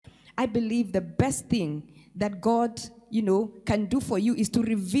I believe the best thing that God, can do for you is to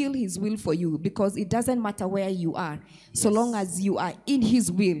reveal his will for you, because it doesn't matter where you are, so long as you are in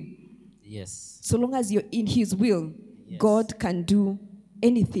his will. Yes. So long as you're in his will, God can do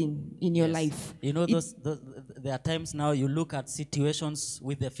anything in your life. There are times now you look at situations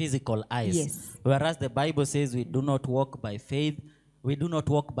with the physical eyes. Yes. Whereas the Bible says we do not walk by faith, we do not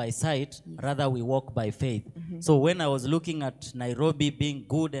walk by sight, rather we walk by faith. So when I was looking at Nairobi being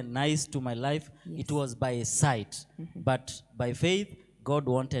good and nice to my life, it was by sight. But by faith, God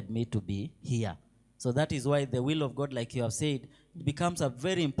wanted me to be here. So that is why the will of God, like you have said, becomes a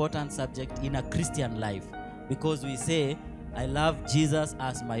very important subject in a Christian life. Because we say, I love Jesus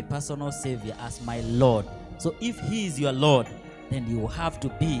as my personal Savior, as my Lord. So if he is your Lord, then you have to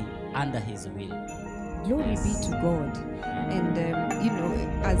be under his will. Glory be to God. And,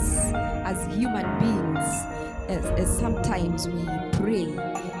 as human beings, as sometimes we pray.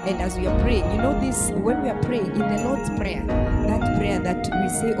 And as we are praying, when we are praying in the Lord's Prayer, that prayer that we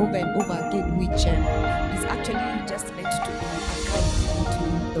say over and over again, which is actually just meant to be a guide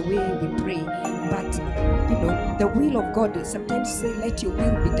to the way we pray. But, the will of God, sometimes say, let your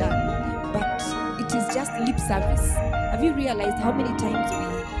will be done. But it is just lip service. Have you realized how many times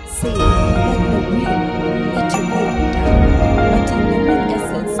we say, let your will be done? But in the real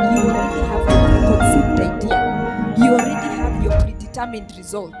essence, you already have a preconceived idea. You already have your predetermined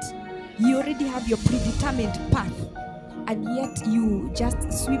result. You already have your predetermined path. And yet you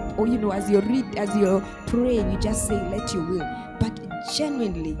just sweep, or as you're praying, you just say, let your will. But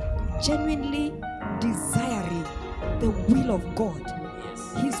genuinely desiring the will of God.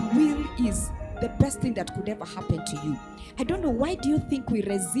 His will is the best thing that could ever happen to you. I don't know, why do you think we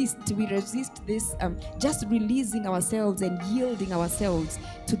resist this just releasing ourselves and yielding ourselves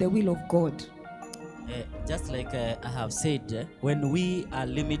to the will of God? Just like I have said, when we are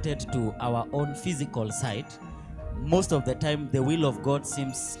limited to our own physical sight, most of the time the will of God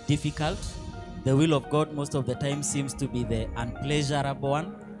seems difficult. The will of God most of the time seems to be the unpleasurable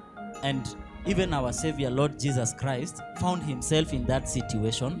one. And even our Savior, Lord Jesus Christ, found himself in that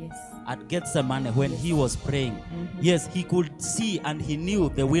situation at Gethsemane when he was praying. Yes, he could see and he knew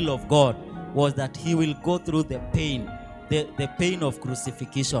the will of God was that he will go through the pain, the pain of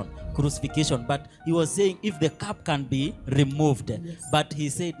crucifixion. But he was saying, if the cup can be removed, but he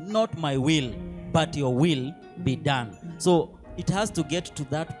said, not my will, but your will be done. So it has to get to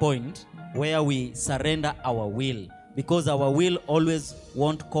that point where we surrender our will, because our will always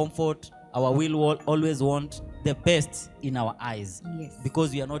want comfort. Our will always want the best in our eyes,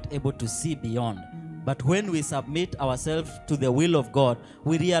 because we are not able to see beyond. But when we submit ourselves to the will of God,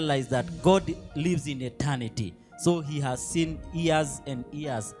 we realize that God lives in eternity. So he has seen years and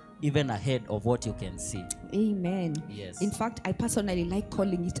years even ahead of what you can see. Amen. Yes. In fact, I personally like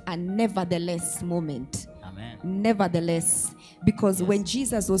calling it a nevertheless moment. Amen. Nevertheless, because when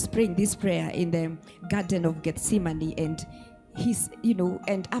Jesus was praying this prayer in the Garden of Gethsemane, and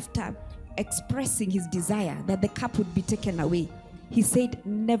and after expressing his desire that the cup would be taken away, he said,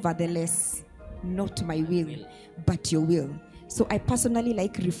 nevertheless, not my will, but your will. So I personally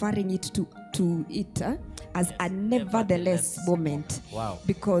like referring it to it as a nevertheless moment. Wow.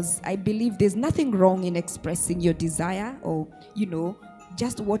 Because I believe there's nothing wrong in expressing your desire or,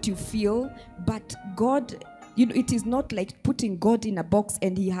 just what you feel. But God, it is not like putting God in a box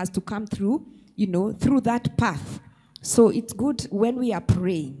and he has to come through, through that path. So it's good when we are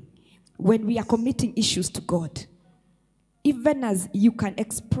praying, when we are committing issues to God, even as you can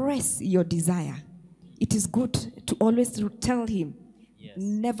express your desire, it is good to always tell him,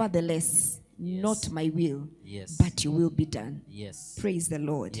 nevertheless, not my will, but your will be done. Yes. Praise the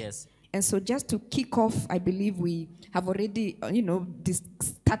Lord. Yes. And so just to kick off, I believe we have already,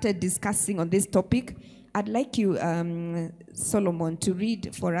 started discussing on this topic. I'd like you, Solomon, to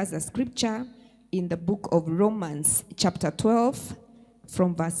read for us a scripture in the book of Romans, chapter 12,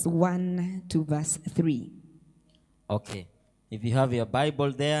 from verse 1 to verse 3. Okay. If you have your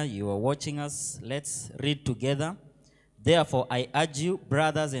Bible there, you are watching us, let's read together. Therefore, I urge you,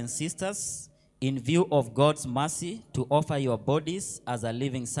 brothers and sisters, in view of God's mercy, to offer your bodies as a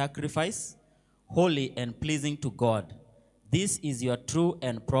living sacrifice, holy and pleasing to God. This is your true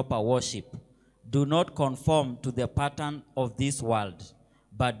and proper worship. Do not conform to the pattern of this world,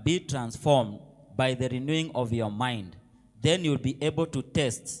 but be transformed by the renewing of your mind. Then you'll be able to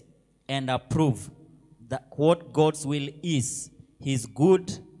test and approve that what God's will is, his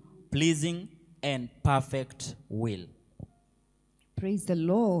good, pleasing, and perfect will. Praise the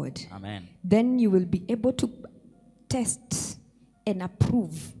Lord. Amen. Then you will be able to test and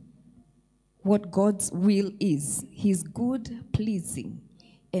approve what God's will is, his good, pleasing,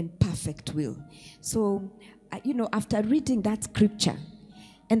 and perfect will. So, after reading that scripture,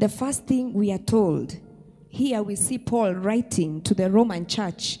 and the first thing we are told, here we see Paul writing to the Roman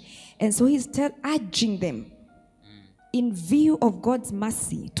church, and so he's urging them, in view of God's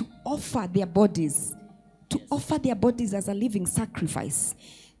mercy, to offer their bodies, as a living sacrifice.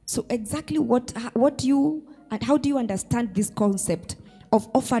 So exactly how do you understand this concept of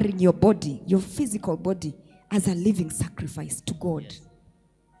offering your body, your physical body, as a living sacrifice to God?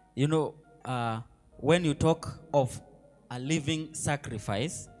 Yes. When you talk of a living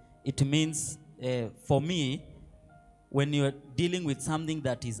sacrifice, it means, for me, when you're dealing with something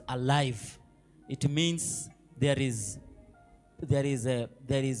that is alive, it means there is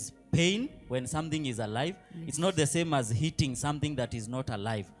pain when something is alive. Yes. It's not the same as hitting something that is not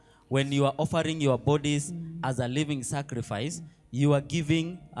alive. When you are offering your bodies as a living sacrifice, you are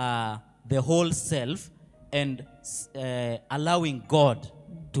giving the whole self and allowing God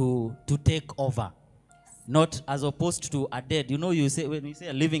to take over. Not as opposed to a dead. When you say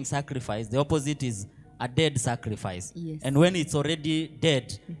a living sacrifice, the opposite is a dead sacrifice. Yes. And when it's already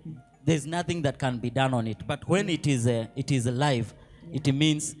dead, there's nothing that can be done on it. But when it is alive, it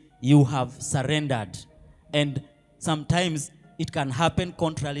means you have surrendered. And sometimes it can happen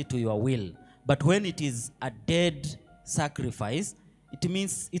contrary to your will. But when it is a dead sacrifice, it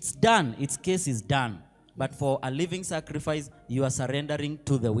means it's done. Its case is done. But for a living sacrifice, you are surrendering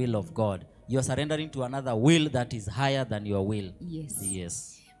to the will of God. You are surrendering to another will that is higher than your will. Yes.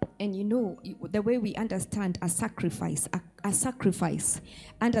 Yes. And the way we understand a sacrifice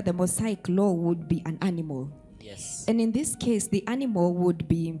under the Mosaic law would be an animal. Yes. And in this case, the animal would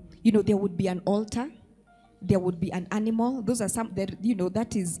be, there would be an altar, there would be an animal. Those are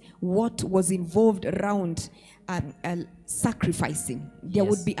that is what was involved around sacrificing. There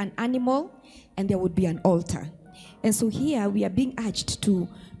would be an animal and there would be an altar. And so here we are being urged to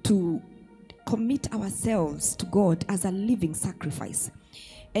commit ourselves to God as a living sacrifice.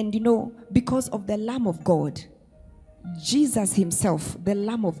 And because of the Lamb of God, Jesus himself, the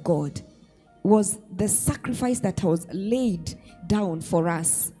Lamb of God, was the sacrifice that was laid down for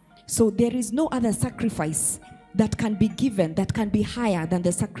us. So there is no other sacrifice that can be given, that can be higher than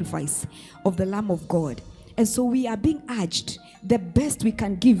the sacrifice of the Lamb of God. And so we are being urged, the best we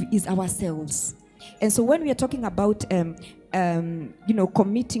can give is ourselves. And so when we are talking about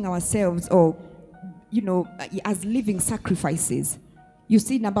committing ourselves, or as living sacrifices, you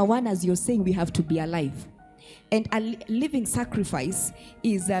see, number one, as you're saying, we have to be alive. And a living sacrifice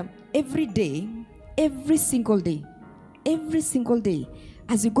is every day, every single day,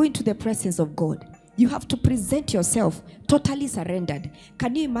 as you go into the presence of God, you have to present yourself totally surrendered.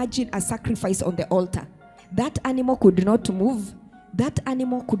 Can you imagine a sacrifice on the altar? That animal could not move. That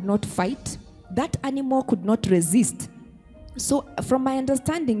animal could not fight. That animal could not resist. So from my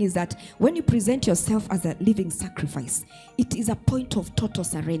understanding is that when you present yourself as a living sacrifice, it is a point of total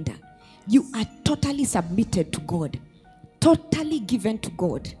surrender. You are totally submitted to God, totally given to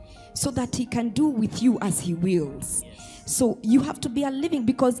God, so that he can do with you as he wills. So you have to be a living,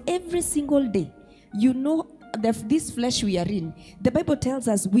 because every single day, this flesh we are in, the Bible tells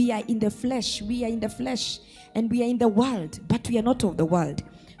us we are in the flesh, and we are in the world, but we are not of the world.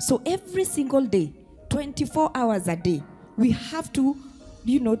 So every single day, 24 hours a day, we have to,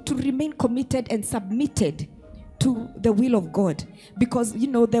 to remain committed and submitted to the will of God, because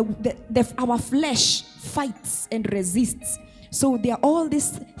our flesh fights and resists. So there are all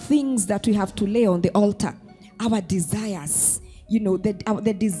these things that we have to lay on the altar. Our desires,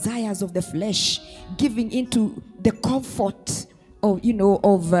 the desires of the flesh, giving into the comfort of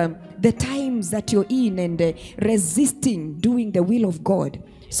the times that you're in, and resisting doing the will of God.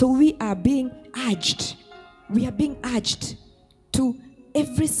 So we are being urged to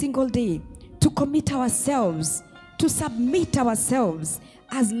every single day to commit ourselves, to submit ourselves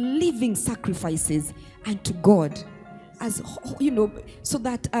as living sacrifices unto God, so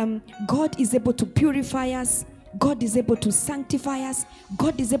that God is able to purify us, God is able to sanctify us,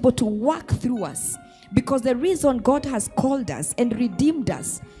 God is able to work through us. Because the reason God has called us and redeemed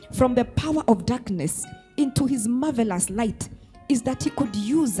us from the power of darkness into his marvelous light is that he could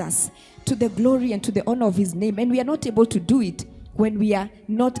use us to the glory and to the honor of his name. And we are not able to do it when we are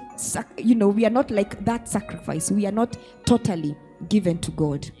not, we are not like that sacrifice. We are not totally given to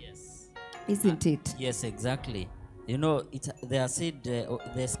God. Yes. Isn't it? Yes, exactly. They are said,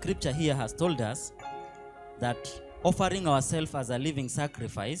 the scripture here has told us that offering ourselves as a living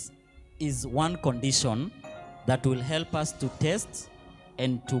sacrifice is one condition that will help us to test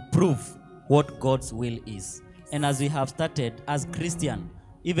and to prove what God's will is. And as we have started, as Christian,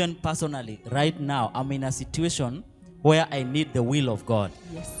 even personally, right now, I'm in a situation where I need the will of God.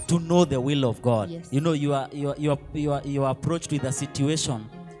 Yes. To know the will of God. Yes. You know, you are approached with a situation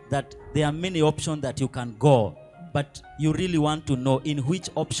that there are many options that you can go, but you really want to know in which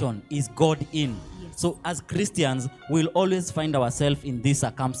option is God in. Yes. So as Christians, we'll always find ourselves in these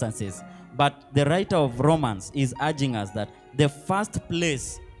circumstances. But the writer of Romans is urging us that the first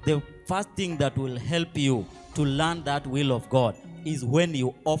place, the first thing that will help you to learn that will of God is when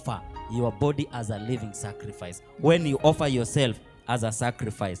you offer your body as a living sacrifice, when you offer yourself as a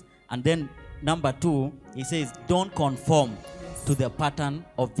sacrifice. And then number 2, he says, don't conform to the pattern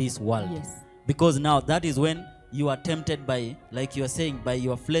of this world. Yes. Because now that is when you are tempted by, like you are saying, by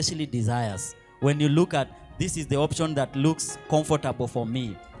your fleshly desires. When you look at, this is the option that looks comfortable for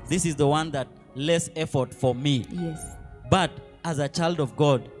me. This is the one that less effort for me. Yes. But as a child of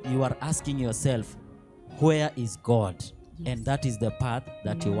God, you are asking yourself, where is God? Yes. And that is the path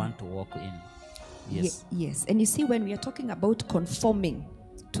that you want to walk in. Yes. Yes. And you see, when we are talking about conforming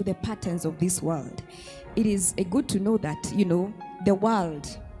to the patterns of this world, it is good to know that, you know, the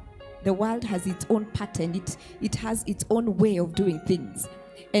world has its own pattern. It has its own way of doing things.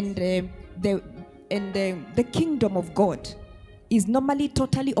 And the kingdom of God is normally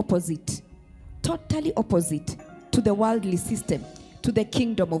totally opposite to the worldly system, to the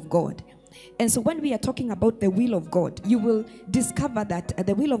kingdom of God. And so when we are talking about the will of God, you will discover that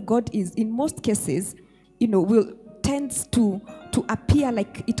the will of God is, in most cases, you know, tends to appear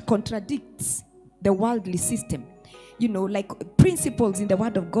like it contradicts the worldly system. You know, like principles in the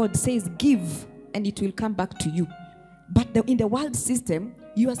word of God says, give and it will come back to you. But in the world system,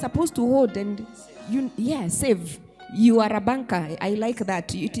 you are supposed to hold and save. You are a banker. I like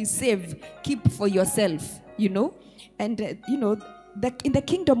that. It is save, keep for yourself, you know. And, you know, in the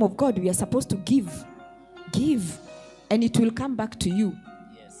kingdom of God, we are supposed to give, and it will come back to you.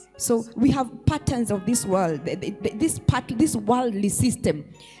 Yes. So we have patterns of this world, this worldly system.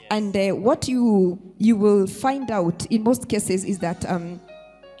 Yes. And what you will find out in most cases is that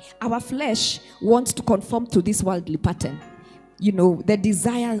our flesh wants to conform to this worldly pattern. You know, the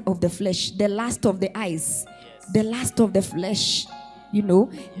desire of the flesh, the lust of the eyes, yes, the lust of the flesh. You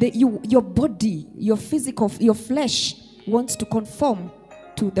know, your body, your physical, your flesh wants to conform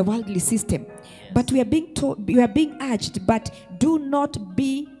to the worldly system. Yes. But we are being told, we are being urged, but do not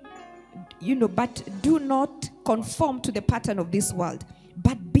conform to the pattern of this world,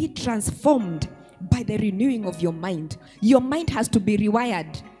 but be transformed by the renewing of your mind. Your mind has to be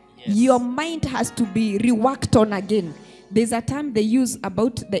rewired. Yes. Your mind has to be reworked on again. There's a term they use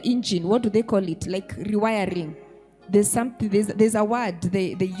about the engine. What do they call it? Like rewiring. There's a word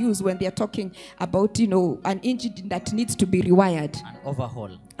they use when they are talking about, you know, an engine that needs to be rewired. An overhaul.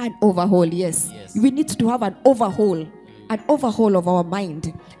 An overhaul, yes. We need to have an overhaul of our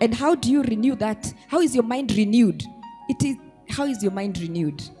mind. And how do you renew that? How is your mind renewed? How is your mind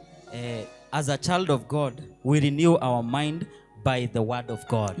renewed? As a child of God, we renew our mind by the word of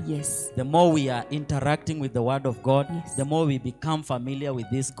God. Yes. The more we are interacting with the word of God, yes, the more we become familiar with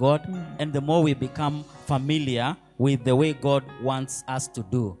this God, and the more we become familiar with the way God wants us to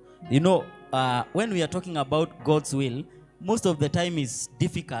do. You know, when we are talking about God's will, most of the time is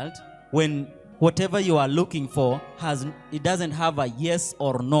difficult when whatever you are looking for it doesn't have a yes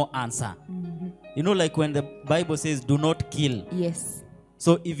or no answer. You know, like when the Bible says, do not kill. Yes.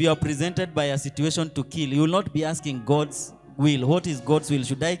 So if you are presented by a situation to kill, you will not be asking God's will. What is God's will?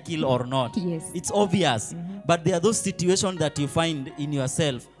 Should I kill or not? Yes. It's obvious. But there are those situations that you find in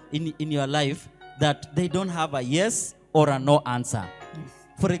yourself, in your life, that they don't have a yes or a no answer. Yes.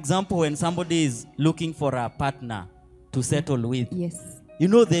 For example, when somebody is looking for a partner to settle with, yes, you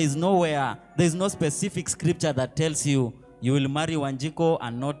know, there is no specific scripture that tells you will marry Wanjiko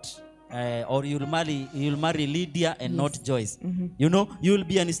and not, or you'll marry Lydia and not Joyce. You know, you will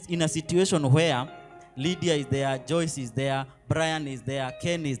be in a situation where Lydia is there, Joyce is there, Brian is there,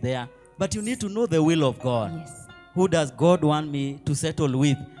 Ken is there. But you need to know the will of God. Yes. Who does God want me to settle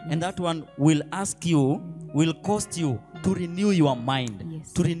with? Yes. And that one will ask you, will cost you to renew your mind.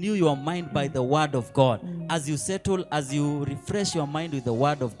 Yes. To renew your mind by the word of God. As you settle, as you refresh your mind with the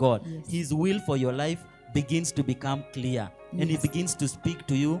word of God, yes, His will for your life begins to become clear. Yes. And He begins to speak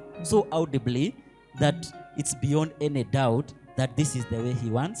to you so audibly that it's beyond any doubt that this is the way He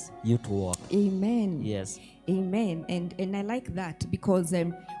wants you to walk. Amen. Yes. Amen. And I like that because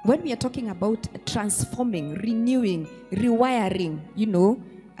when we are talking about transforming, renewing, rewiring, you know,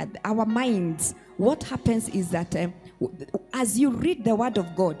 our minds, what happens is that as you read the word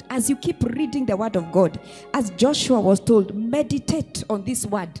of God, as you keep reading the word of God, as Joshua was told, meditate on this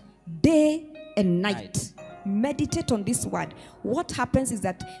word day and night. Meditate on this word. What happens is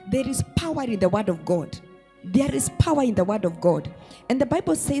that there is power in the word of God. There is power in the word of God. And the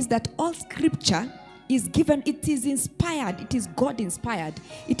Bible says that all scripture is given, it is inspired, it is God inspired.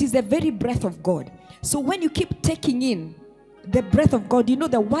 It is the very breath of God. So when you keep taking in the breath of God, you know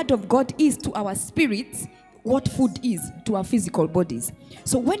the word of God is to our spirits what food is to our physical bodies.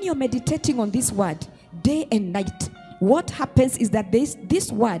 So when you're meditating on this word day and night, what happens is that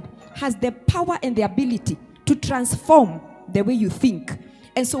this word has the power and the ability to transform the way you think.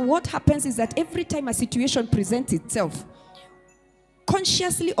 And so what happens is that every time a situation presents itself,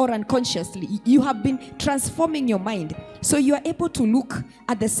 consciously or unconsciously, you have been transforming your mind. So you are able to look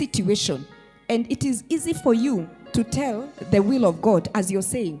at the situation, and it is easy for you to tell the will of God. As you're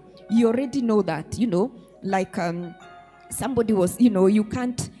saying, you already know that, like somebody was, you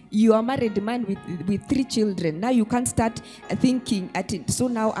can't, you are a married man with 3 children. Now you can't start thinking at it. So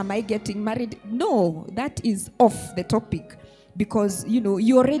now am I getting married? No, that is off the topic, because,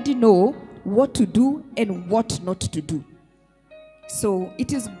 you already know what to do and what not to do. So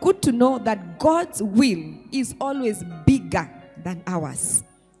it is good to know that God's will is always bigger than ours.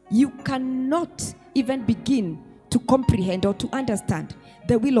 You cannot even begin to comprehend or to understand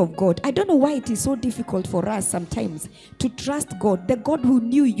the will of God. I don't know why it is so difficult for us sometimes to trust God, the God who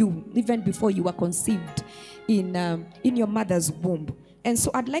knew you even before you were conceived in your mother's womb. And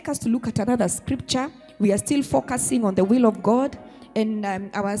so I'd like us to look at another scripture. We are still focusing on the will of God. And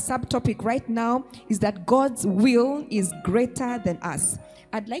our subtopic right now is that God's will is greater than us.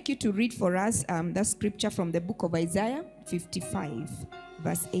 I'd like you to read for us the scripture from the book of Isaiah 55,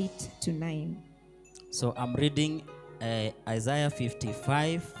 verse 8 to 9. So I'm reading Isaiah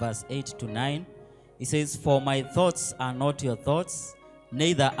 55, verse 8 to 9. It says, "For my thoughts are not your thoughts,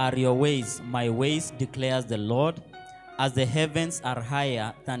 neither are your ways my ways, declares the Lord. As the heavens are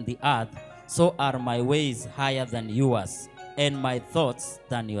higher than the earth, so are my ways higher than yours, and my thoughts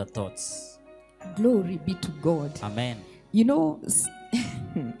than your thoughts." Glory be to God. Amen.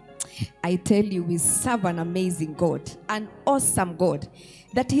 I tell you, we serve an amazing God, an awesome God,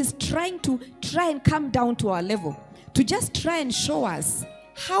 that He's trying and come down to our level, to just try and show us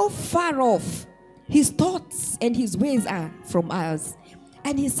how far off His thoughts and His ways are from ours.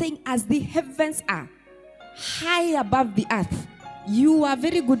 And He's saying, as the heavens are high above the earth. You are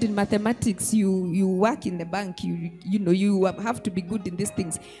very good in mathematics. You work in the bank. You have to be good in these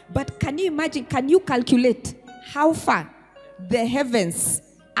things. But can you imagine? Can you calculate how far the heavens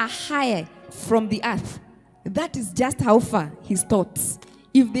are higher from the earth? That is just how far His thoughts.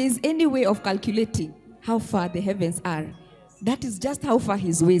 If there is any way of calculating how far the heavens are, that is just how far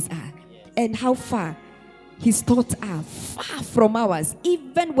His ways are, and how far His thoughts are far from ours.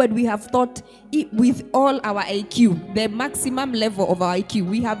 Even when we have thought with all our IQ, the maximum level of our IQ,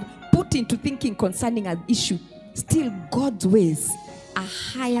 we have put into thinking concerning an issue, still God's ways are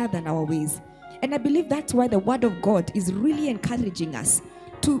higher than our ways. And I believe that's why the word of God is really encouraging us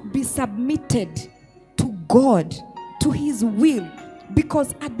to be submitted to God, to His will,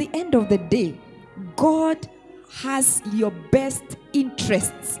 because at the end of the day, God has your best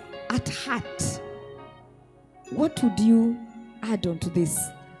interests at heart. What would you add on to this?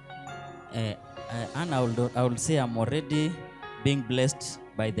 And I will say I'm already being blessed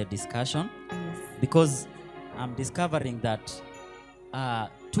by the discussion. Yes. Because I'm discovering that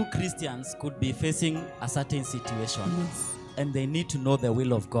 2 Christians could be facing a certain situation. Yes. And they need to know the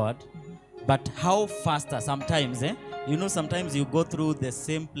will of God. But how faster sometimes, sometimes you go through the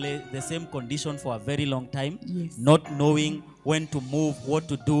same place, the same condition for a very long time, Yes. not knowing when to move, what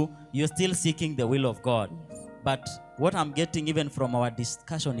to do. You're still seeking the will of God. Yes. But what I'm getting even from our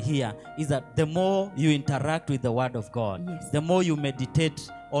discussion here is that the more you interact with the word of God, Yes. the more you meditate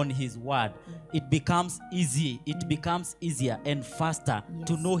on His word, it becomes easy. It becomes easier and faster Yes.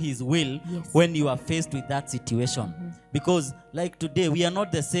 to know His will Yes. when you are faced with that situation. Because like today, we are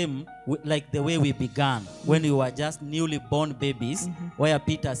not the same like the way we began when we were just newly born babies, where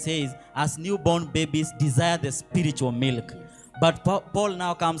Peter says, as newborn babies, desire the spiritual milk. But Paul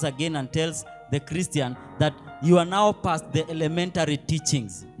now comes again and tells the Christian that you are now past the elementary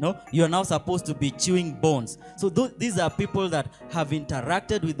teachings. No, you are now supposed to be chewing bones. So these are people that have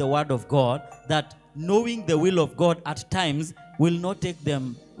interacted with the word of God, that knowing the will of God at times will not take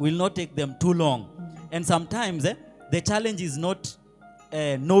them too long. And sometimes the challenge is not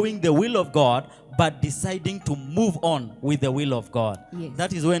knowing the will of God, but deciding to move on with the will of God. Yes.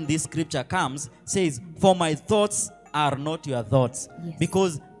 That is when this scripture comes, says, "For my thoughts are not your thoughts." Yes.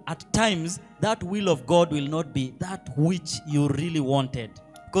 Because at times, that will of God will not be that which you really wanted.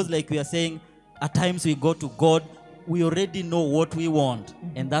 Because like we are saying, at times we go to God, we already know what we want.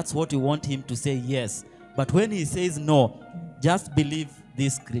 And that's what we want Him to say yes. But when He says no, just believe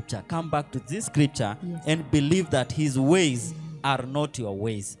this scripture. Come back to this scripture Yes. and believe that his ways are not your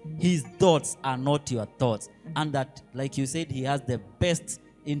ways. His thoughts are not your thoughts. And that, like you said, he has the best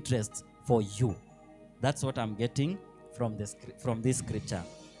interests for you. That's what I'm getting from this scripture.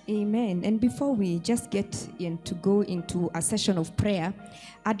 Amen. And before we just get in to go into a session of prayer,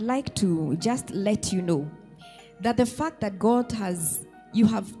 I'd like to just let you know that the fact that you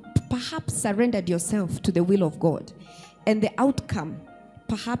have perhaps surrendered yourself to the will of God, and the outcome,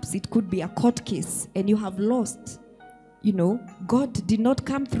 perhaps it could be a court case and you have lost. God did not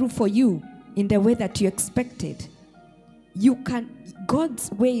come through for you in the way that you expected.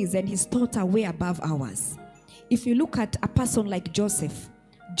 God's ways and his thoughts are way above ours. If you look at a person like Joseph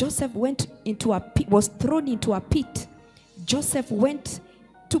was thrown into a pit. Joseph went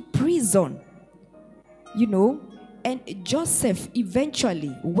to prison, and Joseph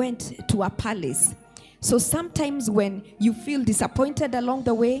eventually went to a palace. So sometimes when you feel disappointed along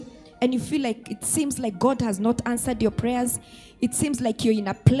the way, and you feel like it seems like God has not answered your prayers, it seems like you're in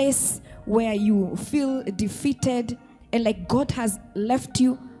a place where you feel defeated and like God has left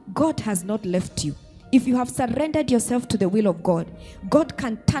you, God has not left you. If you have surrendered yourself to the will of God, God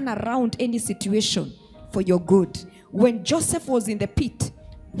can turn around any situation for your good. When Joseph was in the pit,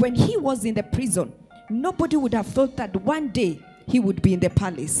 when he was in the prison, nobody would have thought that one day he would be in the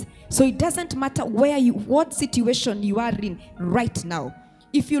palace. So it doesn't matter what situation you are in right now.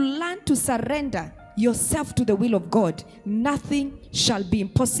 If you learn to surrender yourself to the will of God, nothing shall be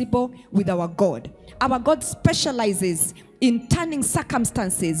impossible with our God. Our God specializes in turning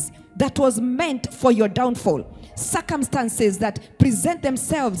circumstances that was meant for your downfall, circumstances that present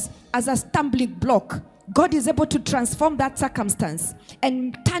themselves as a stumbling block. God is able to transform that circumstance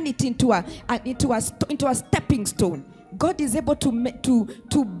and turn it into a stepping stone. God is able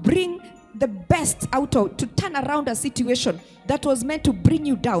to bring the best to turn around a situation that was meant to bring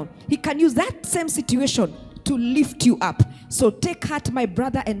you down. He can use that same situation to lift you up. So take heart, my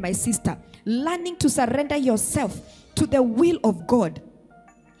brother and my sister. Learning to surrender yourself to the will of God.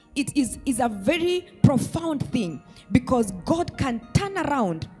 It is a very profound thing, because God can turn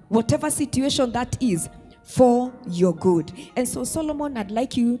around whatever situation that is for your good. And so Solomon, I'd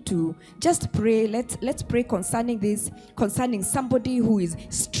like you to just pray. Let's pray concerning this, concerning somebody who is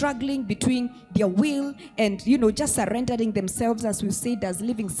struggling between their will and just surrendering themselves, as we said, as a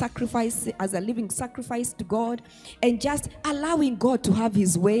living sacrifice to God, and just allowing God to have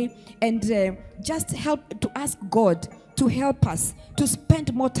his way, and just help to ask God to help us to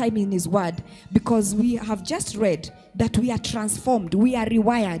spend more time in his word, because we have just read that we are transformed, we are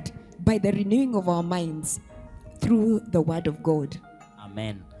rewired by the renewing of our minds through the word of God.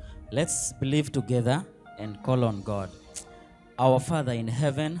 Amen. Let's believe together and call on God. Our Father in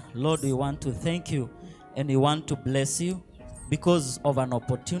heaven, Lord, we want to thank you and we want to bless you because of an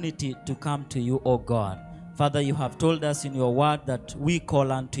opportunity to come to you, O God. Father, you have told us in your word that we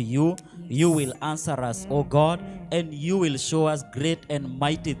call unto you. You will answer us, O God, and you will show us great and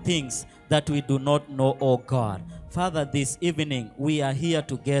mighty things that we do not know, O God. Father, this evening we are here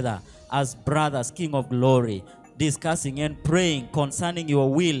together as brothers, King of Glory, discussing and praying concerning your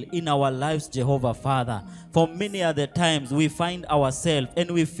will in our lives, Jehovah Father. For many other times we find ourselves and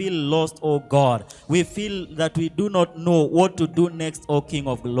we feel lost, oh God. We feel that we do not know what to do next, oh King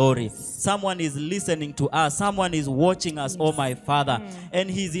of Glory. Someone is listening to us. Someone is watching us, oh my Father. And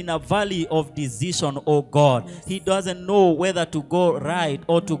he's in a valley of decision, oh God. He doesn't know whether to go right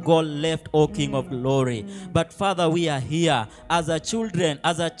or to go left, oh King of Glory. But Father, we are here as a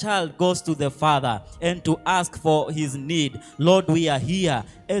child goes to the Father and to ask for his need. Lord, we are here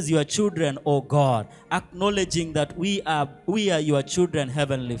as your children, oh God, acknowledging that we are your children,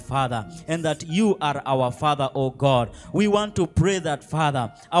 Heavenly Father, and that you are our Father, oh God. We want to pray that, Father,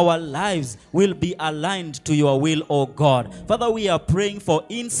 our lives will be aligned to your will, oh God. Father, we are praying for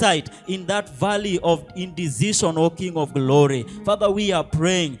insight in that valley of indecision, oh King of Glory. Father, we are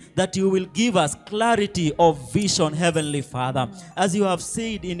praying that you will give us clarity of vision, Heavenly Father. As you have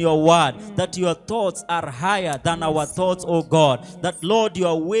said in your word, that your thoughts are higher than our thoughts, oh God. That, Lord,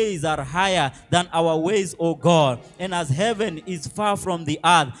 your ways are higher than our ways, oh God. And as heaven is far from the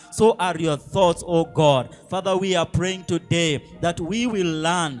earth, so are your thoughts, oh God. Father, we are praying today that we will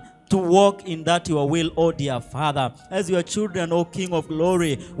learn to walk in that your will, oh dear Father. As your children, oh King of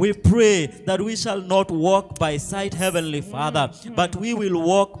glory, we pray that we shall not walk by sight, Heavenly Father, but we will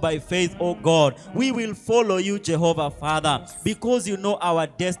walk by faith, oh God. We will follow you, Jehovah Father, because you know our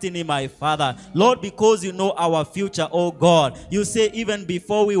destiny, my Father. Lord, because you know our future, oh God. You say even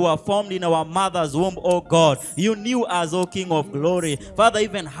before we were formed in our mother's womb, oh God, you knew us, oh King of glory. Father,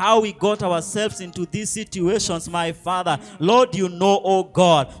 even how we got ourselves into these situations, my Father, Lord, you know, oh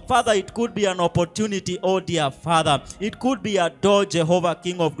God. Father, it could be an opportunity, oh dear Father. It could be a door, Jehovah,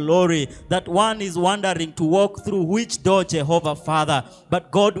 King of glory, that one is wondering to walk through. Which door, Jehovah, Father?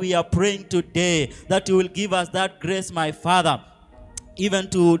 But God, we are praying today that you will give us that grace, my Father, even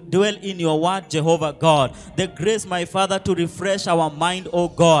to dwell in your word, Jehovah God. The grace, my Father, to refresh our mind, oh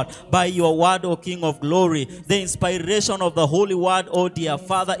God, by your word, oh King of glory. The inspiration of the holy word, oh dear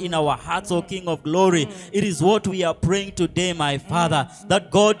Father, in our hearts, oh King of glory. It is what we are praying today, my Father, that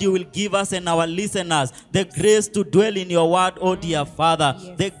God, you will give us and our listeners the grace to dwell in your word, oh dear Father.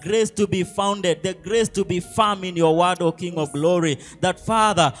 The grace to be founded, the grace to be firm in your word, oh King of glory. That,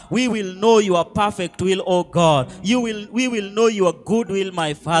 Father, we will know your perfect will, oh God. We will know your good will,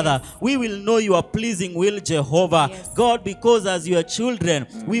 my Father. We will know your pleasing will, Jehovah. God, because as your children,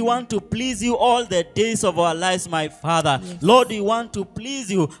 we want to please you all the days of our lives, my Father. Lord, we want to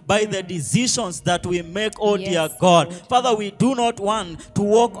please you by the decisions that we make, oh dear God. Father, we do not want to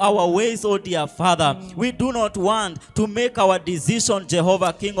walk our ways, oh dear Father. We do not want to make our decision,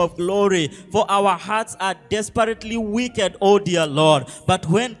 Jehovah, King of glory, for our hearts are desperately wicked, oh dear Lord. But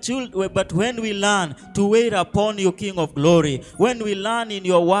when we learn to wait upon you, King of glory, when we learn in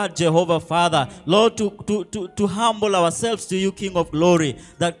your word, Jehovah Father, Lord, to humble ourselves to you, King of glory,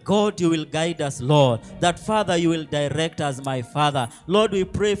 that God, you will guide us, Lord, that Father, you will direct us, my Father. Lord, we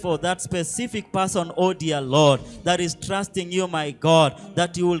pray for that specific person, oh dear Lord, that is trusting you, my God,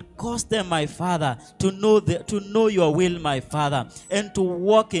 that you will cause them, my Father, to know your will, my Father, and to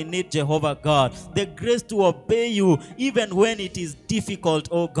walk in it, Jehovah God. The grace to obey you even when it is difficult,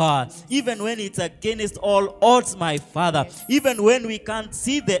 oh God, even when it's against all odds, my Father, even when we can't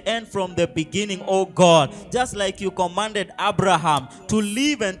see the end from the beginning, oh God. Just like you commanded Abraham to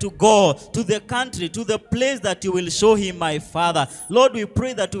leave and to go to the country, to the place that you will show him, my Father. Lord, we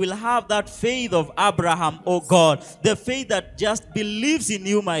pray that we will have that faith of Abraham, oh God. The faith that just believes in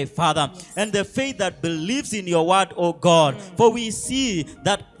you, my Father, and the faith that believes in your word, oh God. For we see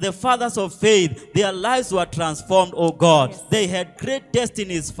that the fathers of faith, their lives were transformed, oh God. They had great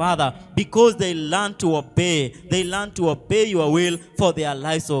destinies, Father, because they learned to obey. They learned to obey your will for their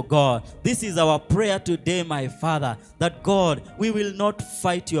lives, oh God. This is our prayer today, my Father, that God, we will not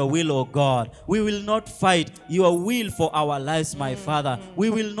fight your will, oh God. We will not fight your will for our lives, my Father. We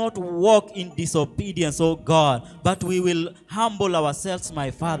will not walk in disobedience, oh God, but we will humble ourselves,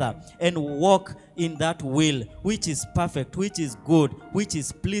 my Father, and walk in that will which is perfect, which is good, which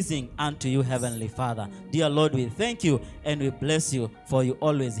is pleasing unto you, Heavenly Father. Dear Lord, we thank you and we bless you, for you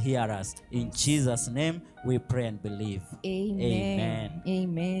always hear us. In Jesus' name we pray and believe. Amen. Amen.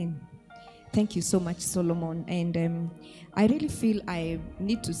 Amen. Thank you so much, Solomon. And I really feel I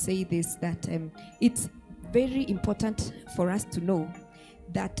need to say this, that it's very important for us to know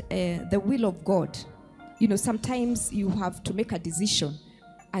that the will of God, sometimes you have to make a decision,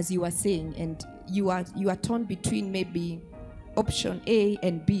 as you are saying, and you are torn between maybe option A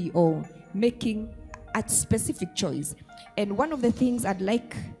and B, or making a specific choice. And one of the things I'd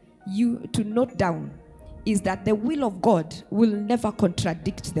like you to note down is that the will of God will never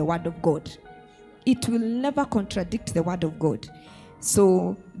contradict the word of God. It will never contradict the word of God.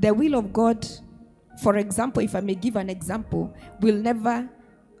 So the will of God, for example, if I may give an example, will never,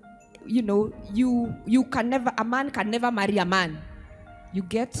 a man can never marry a man. You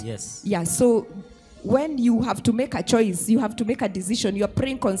get? Yes. Yeah, so when you have to make a choice, you have to make a decision, you're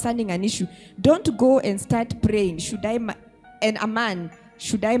praying concerning an issue, don't go and start praying, should I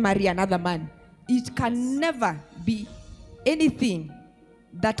marry another man? It can never be anything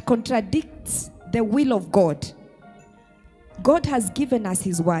that contradicts the will of God. God has given us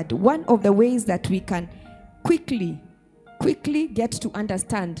his word. One of the ways that we can quickly get to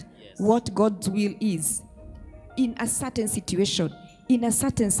understand what God's will is in a certain situation, in a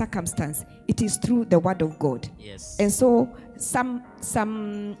certain circumstance, it is through the word of God. Yes. And so some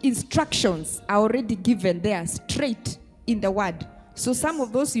instructions are already given there straight in the word. So some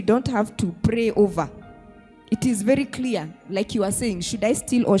of those you don't have to pray over. It is very clear, like you are saying, should I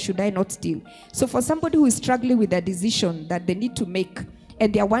steal or should I not steal? So for somebody who is struggling with a decision that they need to make,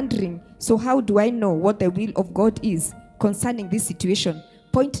 and they are wondering, so how do I know what the will of God is concerning this situation?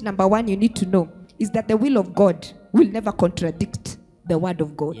 Point number one you need to know is that the will of God will never contradict the word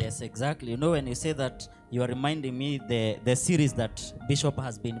of God. Yes, exactly. You know, when you say that, you are reminding me the series that Bishop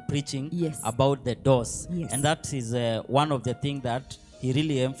has been preaching Yes. about the doors. Yes. And that is one of the things that he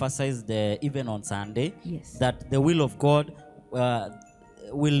really emphasized even on Sunday. Yes. That the will of God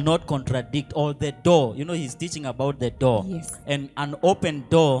will not contradict, or the door. You know, he's teaching about the door. Yes. And an open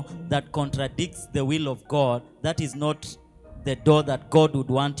door that contradicts the will of God, that is not the door that God would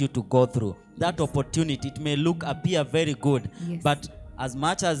want you to go through. That opportunity, it may appear very good, Yes. but as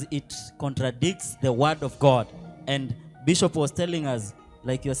much as it contradicts the word of God, and Bishop was telling us,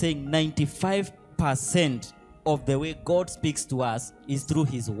 like you're saying, 95% of the way God speaks to us is through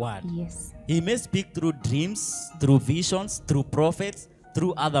his word. Yes. He may speak through dreams, through visions, through prophets,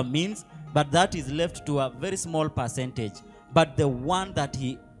 through other means, but that is left to a very small percentage. But the one that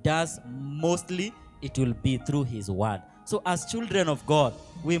he does mostly, it will be through his word. So as children of God,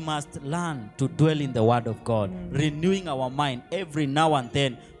 we must learn to dwell in the word of God, renewing our mind every now and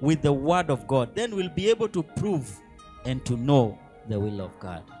then with the word of God. Then we'll be able to prove and to know the will of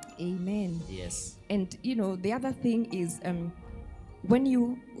God. Amen. Yes. And you know, the other thing is when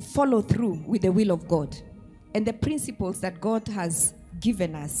you follow through with the will of God and the principles that God has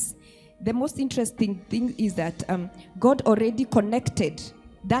given us, the most interesting thing is that God already connected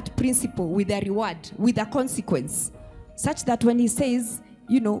that principle with a reward, with a consequence, such that when he says,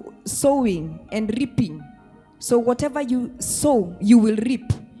 you know, sowing and reaping, so whatever you sow, you will reap.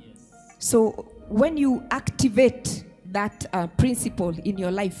 Yes. So when you activate that principle in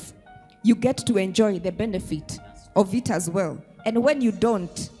your life, you get to enjoy the benefit of it as well. And when you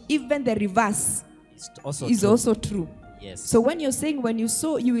don't, even the reverse is also true. Yes. So when you're saying when you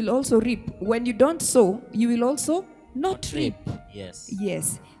sow, you will also reap. When you don't sow, you will also not reap. Yes.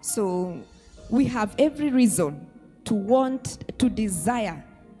 Yes. So we have every reason to want, to desire,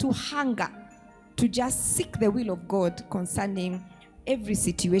 to hunger, to just seek the will of God concerning every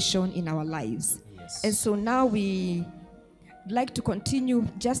situation in our lives. Yes. And so now we like to continue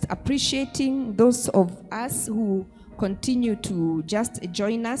just appreciating those of us who continue to just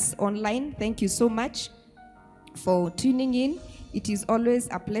join us online. Thank you so much for tuning in. It is always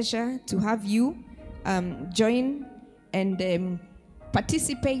a pleasure to have you join and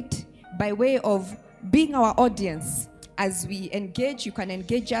participate by way of being our audience. As we engage, you can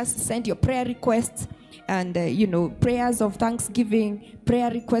engage us, send your prayer requests and, you know, prayers of thanksgiving, prayer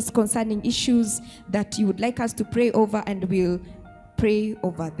requests concerning issues that you would like us to pray over, and we'll pray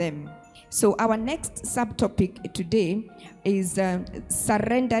over them. So our next subtopic today is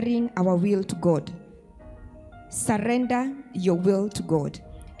surrendering our will to God. Surrender your will to God.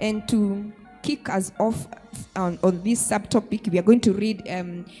 And to kick us off on this subtopic, we are going to read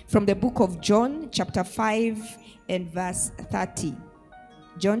from the book of John, chapter 5 and verse 30.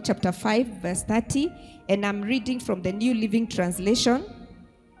 John chapter 5, verse 30. And I'm reading from the New Living Translation.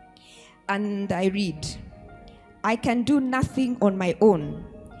 And I read, I can do nothing on my own.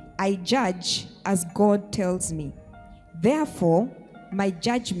 I judge as God tells me. Therefore, my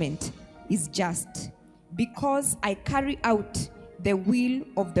judgment is just, because I carry out the will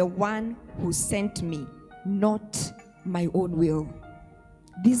of the one who sent me, not my own will.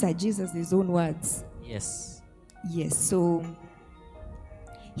 These are Jesus' own words. Yes. Yes, so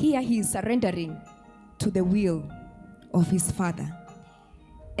here he is surrendering to the will of his Father.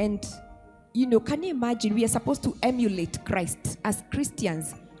 And, you know, can you imagine, we are supposed to emulate Christ. As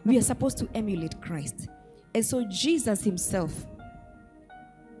Christians, we are supposed to emulate Christ. And so Jesus himself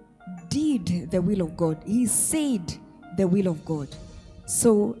did the will of God. He said the will of God.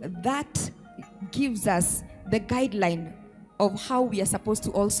 So that gives us the guideline of how we are supposed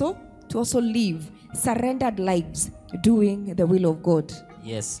to also live surrendered lives doing the will of God.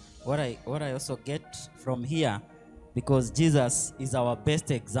 Yes. What I also get from here, because Jesus is our best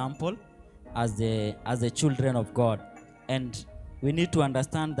example as the children of God, and we need to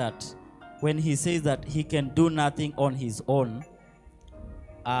understand that when he says that he can do nothing on his own,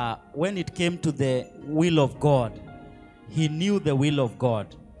 when it came to the will of God, he knew the will of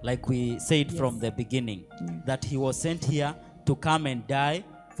God, like we said from the beginning, that he was sent here to come and die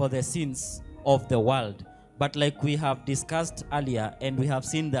for the sins of the world. But like we have discussed earlier, and we have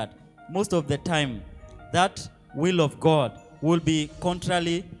seen that most of the time that will of God will be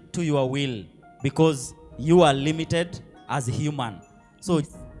contrary to your will, because you are limited as human. So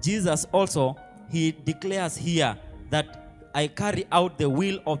Jesus also, he declares here that I carry out the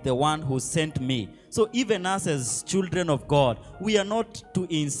will of the one who sent me. So even us as children of God, we are not to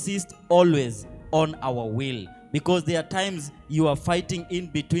insist always on our will, because there are times you are fighting in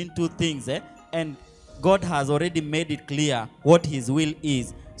between two things, and God has already made it clear what his will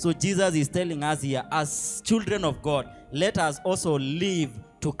is. So Jesus is telling us here, as children of God, let us also live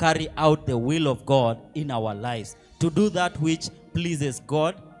to carry out the will of God in our lives, to do that which pleases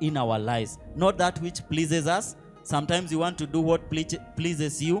God in our lives, not that which pleases us. Sometimes you want to do what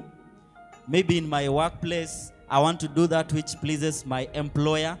pleases you. Maybe in my workplace, I want to do that which pleases my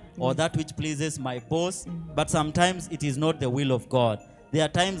employer or that which pleases my boss, but sometimes it is not the will of God. There are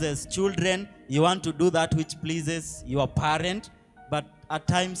times as children, you want to do that which pleases your parent, but at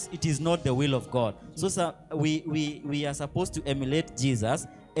times it is not the will of God. So we are supposed to emulate Jesus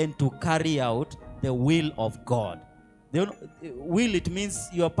and to carry out the will of God. The will, it means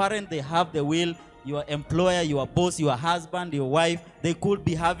your parent, they have the will. Your employer, your boss, your husband, your wife, they could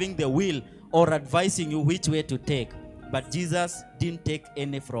be having the will or advising you which way to take. But Jesus didn't take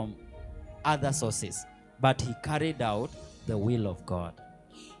any from other sources, but he carried out the will of God.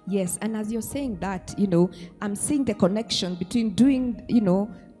 Yes, and as you're saying that, I'm seeing the connection between doing,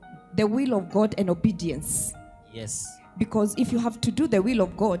 the will of God and obedience. Yes. Because if you have to do the will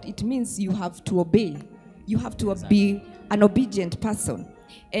of God, it means you have to obey. You have to be an obedient person.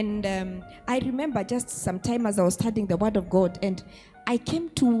 And I remember just some time as I was studying the Word of God, and I came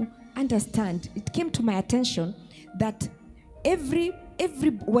to understand, it came to my attention that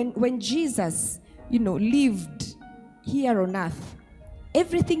when Jesus, lived here on earth,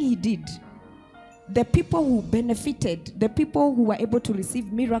 everything he did, the people who benefited, the people who were able to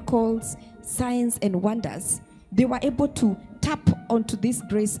receive miracles, signs, and wonders, they were able to tap onto this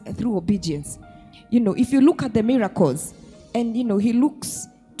grace through obedience. If you look at the miracles, and he looks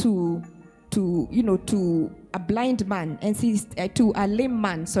to a blind man and sees to a lame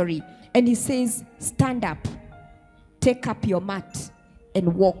man, and he says, stand up, take up your mat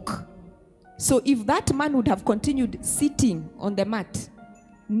and walk. So if that man would have continued sitting on the mat,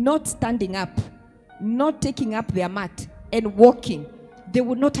 not standing up, not taking up their mat and walking, they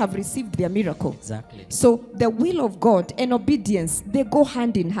would not have received their miracle. Exactly. So the will of God and obedience, they go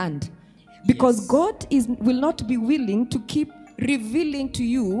hand in hand. Because God will not be willing to keep revealing to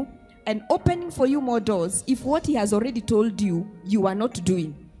you and opening for you more doors if what he has already told you, you are not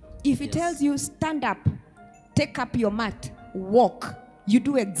doing. If he tells you, stand up, take up your mat, walk, you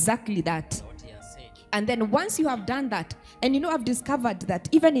do exactly that. And then once you have done that, and I've discovered that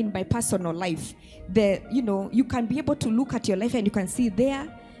even in my personal life, you can be able to look at your life and you can see there,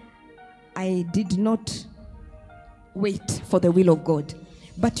 I did not wait for the will of God.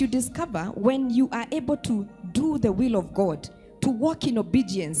 But you discover when you are able to do the will of God, to walk in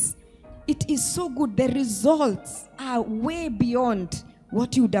obedience, it is so good. The results are way beyond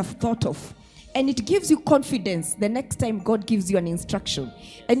what you would have thought of. And it gives you confidence the next time God gives you an instruction.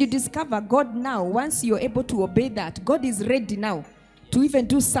 And you discover God now, once you're able to obey that, God is ready now to even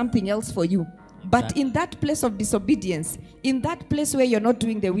do something else for you. But in that place of disobedience, in that place where you're not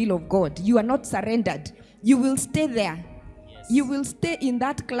doing the will of God, you are not surrendered, you will stay there. You will stay in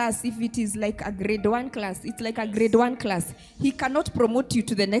that class. If it is like a grade 1 class, it's like a grade 1 class. He cannot promote you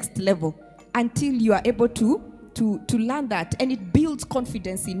to the next level until you are able to learn that. And it builds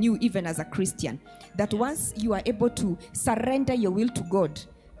confidence in you even as a Christian. That once you are able to surrender your will to God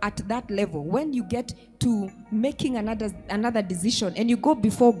at that level, when you get to making another decision and you go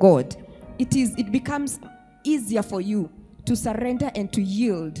before God, it becomes easier for you to surrender and to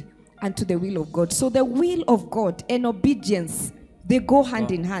yield unto the will of God. So the will of God and obedience, they go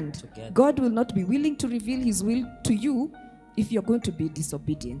hand in hand. Together. God will not be willing to reveal his will to you if you're going to be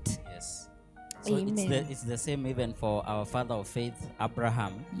disobedient. Yes. So Amen. it's the same even for our father of faith,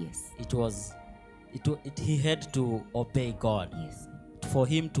 Abraham. Yes. He had to obey God. Yes. For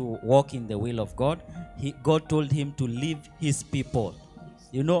him to walk in the will of God, God told him to leave his people.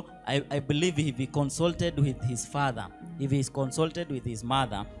 I believe if he consulted with his father, if he's consulted with his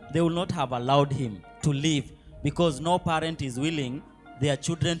mother, they will not have allowed him to leave, because no parent is willing their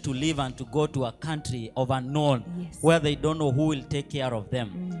children to leave and to go to a country of unknown, where they don't know who will take care of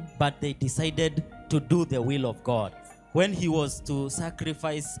them. But they decided to do the will of God. When he was to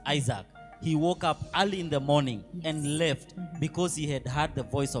sacrifice Isaac, he woke up early in the morning and left because he had heard the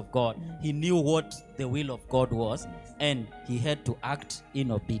voice of God. He knew what the will of God was, and he had to act in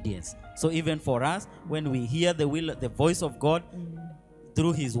obedience. So even for us, when we hear the voice of God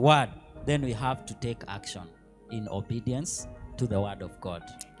through his word, then we have to take action in obedience to the word of God.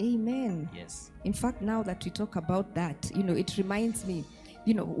 Amen. Yes. In fact, now that we talk about that, it reminds me,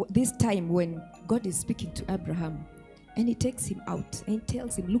 this time when God is speaking to Abraham, and he takes him out and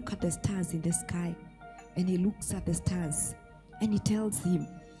tells him, look at the stars in the sky. And he looks at the stars and he tells him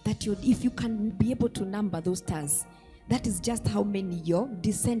that if you can be able to number those stars, that is just how many your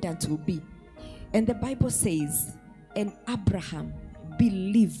descendants will be. And the Bible says, and Abraham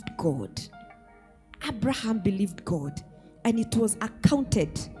believed God. Abraham believed God, and it was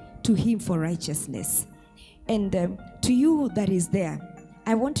accounted to him for righteousness. And to you that is there,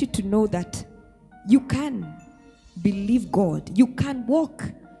 I want you to know that you can believe God. You can walk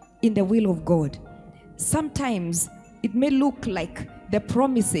in the will of God. Sometimes it may look like the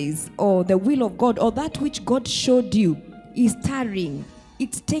promises or the will of God or that which God showed you is tarrying.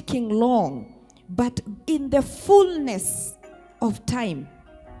 It's taking long. But in the fullness of time,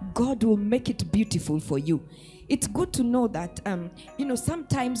 God will make it beautiful for you. It's good to know that,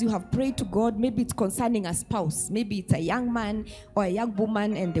 sometimes you have prayed to God. Maybe it's concerning a spouse. Maybe it's a young man or a young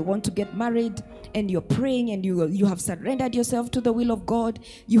woman and they want to get married, and you're praying and you have surrendered yourself to the will of God.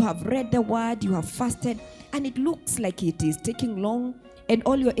 You have read the word, you have fasted, and it looks like it is taking long and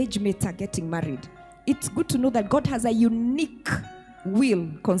all your age mates are getting married. It's good to know that God has a unique will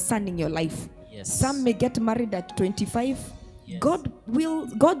concerning your life. Yes. Some may get married at 25. Yes.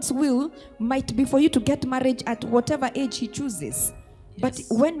 God's will might be for you to get married at whatever age he chooses. But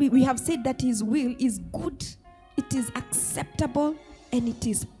when we have said that his will is good, it is acceptable, and it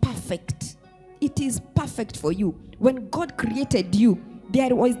is perfect. It is perfect for you. When God created you,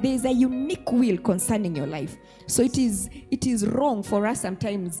 there is a unique will concerning your life. So it is wrong for us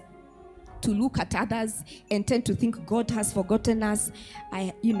sometimes to look at others and tend to think God has forgotten us.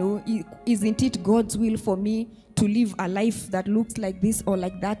 Isn't it God's will for me to live a life that looks like this or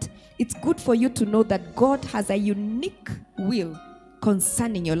like that? It's good for you to know that God has a unique will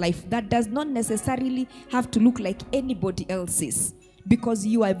concerning your life that does not necessarily have to look like anybody else's, because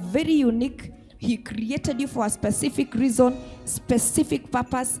you are very unique. He created you for a specific reason, specific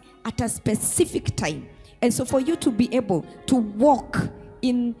purpose, at a specific time. And so for you to be able to walk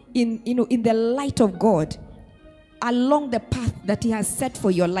in the light of God along the path that he has set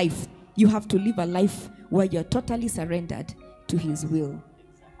for your life, you have to live a life where you're totally surrendered to his will.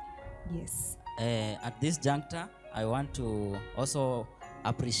 Yes. At this juncture, I want to also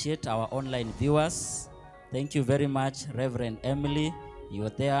appreciate our online viewers. Thank you very much, Reverend Emily. You are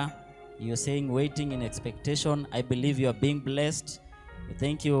there. You're saying waiting in expectation. I believe you are being blessed.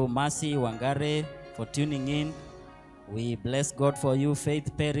 Thank you, Mercy Wangare, for tuning in. We bless God for you.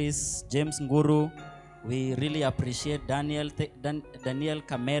 Faith Paris, James Nguru. We really appreciate Daniel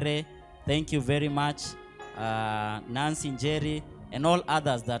Kamere. Thank you very much. Nancy Njeri and all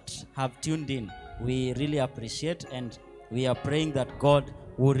others that have tuned in. We really appreciate, and we are praying that God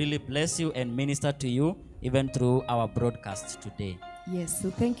will really bless you and minister to you even through our broadcast today. Yes,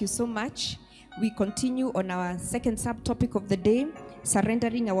 so thank you so much. We continue on our second subtopic of the day,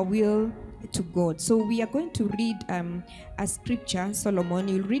 surrendering our will to God. So we are going to read a scripture. Solomon,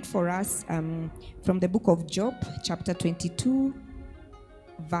 you'll read for us from the book of Job, chapter 22,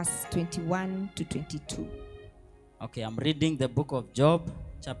 verse 21 to 22. Okay, I'm reading the book of Job,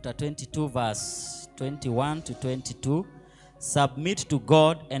 chapter 22, verse 21 to 22. Submit to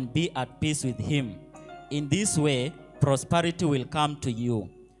God and be at peace with him. In this way, prosperity will come to you.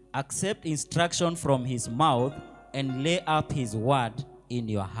 Accept instruction from his mouth and lay up his word in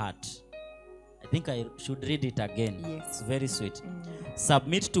your heart. I think I should read it again. Yes. It's very sweet.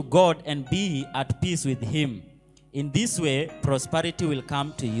 Submit to God and be at peace with him. In this way, prosperity will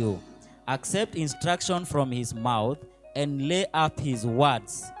come to you. Accept instruction from his mouth and lay up his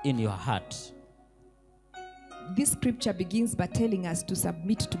words in your heart. This scripture begins by telling us to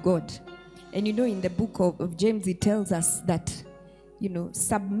submit to God. And in the book of James, it tells us that,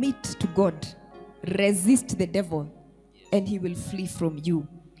 submit to God, resist the devil, and he will flee from you.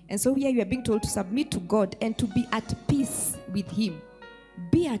 And so here you are being told to submit to God and to be at peace with him.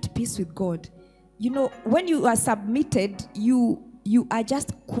 Be at peace with God. When you are submitted, you are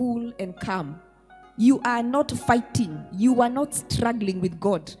just cool and calm. You are not fighting. You are not struggling with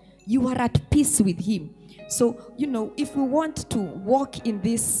God. You are at peace with him. So, if we want to walk in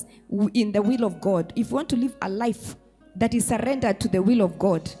the will of God, if we want to live a life that is surrendered to the will of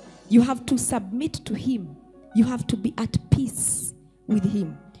God, you have to submit to him. You have to be at peace with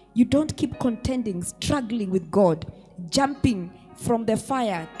him. You don't keep contending, struggling with God, jumping from the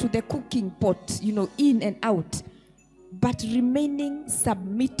fire to the cooking pot, in and out, but remaining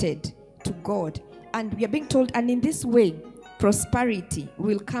submitted to God. And we are being told, and in this way, prosperity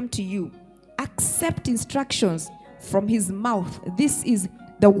will come to you. Accept instructions from his mouth. This is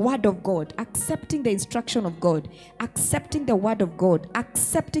the word of God. Accepting the instruction of God. Accepting the word of God.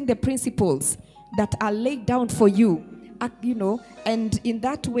 Accepting the principles that are laid down for you. And in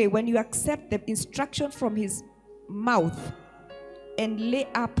that way, when you accept the instruction from his mouth and lay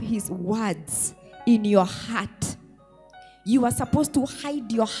up his words in your heart, you are supposed to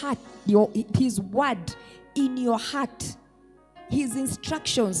hide your heart, his word in your heart. His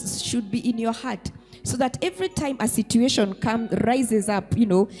instructions should be in your heart, so that every time a situation rises up,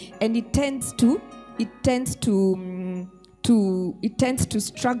 and it tends to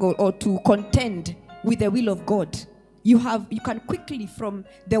struggle or to contend with the will of God, you can quickly, from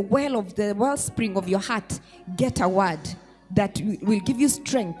the wellspring of your heart, get a word that will give you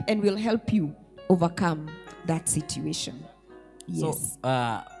strength and will help you overcome that situation. Yes.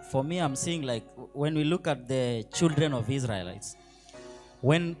 So for me, I'm seeing, like, when we look at the children of Israelites,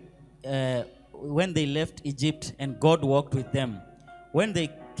 when they left Egypt and God walked with them, when they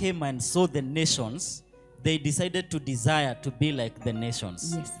came and saw the nations, they decided to desire to be like the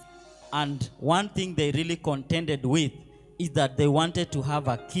nations. Yes. And one thing they really contended with is that they wanted to have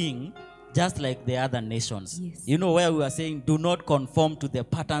a king just like the other nations. Yes. You know, where we are saying, do not conform to the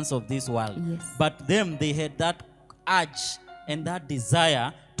patterns of this world. Yes. But them, they had that urge and that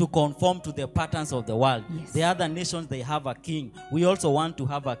desire to conform to the patterns of the world. Yes. The other nations, they have a king. We also want to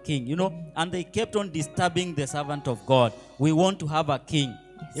have a king, and they kept on disturbing the servant of God. We want to have a king,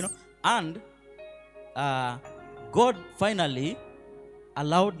 Yes. and God finally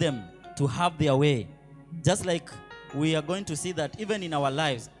allowed them to have their way. Just like we are going to see that even in our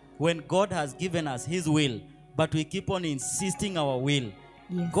lives, when God has given us his will, but we keep on insisting our will,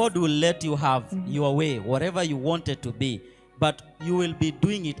 Yes. God will let you have your way, whatever you want it to be, but you will be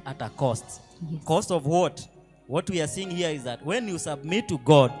doing it at a cost. Yes. Cost of what? What we are seeing here is that when you submit to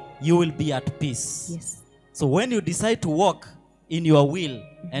God, you will be at peace. Yes. So when you decide to walk in your will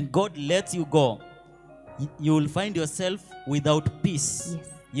and God lets you go, you will find yourself without peace. Yes.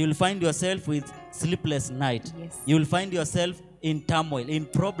 You will find yourself with sleepless night. Yes. You will find yourself in turmoil, in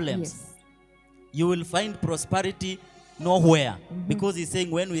problems. Yes. You will find prosperity nowhere, because he's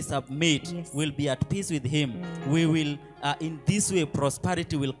saying when we submit, Yes. we'll be at peace with him. We will, in this way,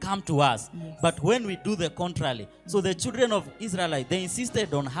 prosperity will come to us. Yes. But when we do the contrary, so the children of Israel, they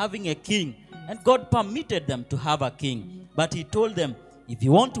insisted on having a king, and God permitted them to have a king. But he told them, if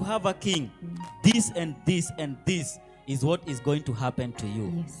you want to have a king, this and this and this is what is going to happen to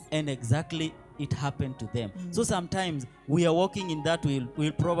you. Yes. And exactly it happened to them. So sometimes we are walking in that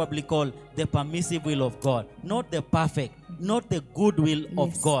we'll probably call the permissive will of God, not the perfect, not the good will of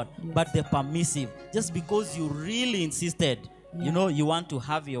Yes. God, Yes. but the permissive. Just because you really insisted, you want to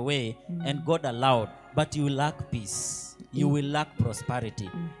have your way, and God allowed, but you lack peace. You will lack prosperity.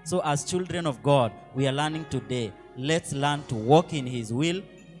 So as children of God, we are learning today, let's learn to walk in his will,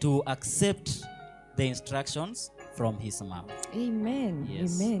 to accept the instructions from his mouth. Amen.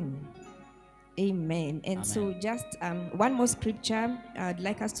 Yes. Amen. Amen. And so just one more scripture I'd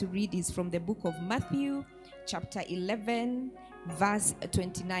like us to read is from the book of Matthew, chapter 11, verse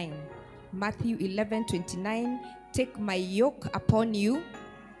 29. Matthew 11:29. Take my yoke upon you,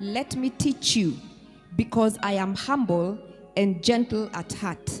 let me teach you, because I am humble and gentle at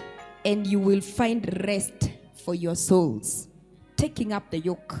heart, and you will find rest for your souls. Taking up the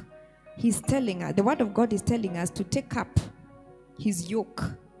yoke. He's telling us, the word of God is telling us to take up his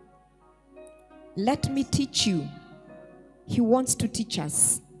yoke. Let me teach you. He wants to teach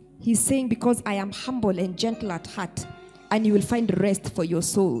us. He's saying, because I am humble and gentle at heart, and you will find rest for your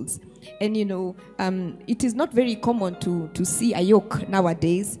souls. And it is not very common to see a yoke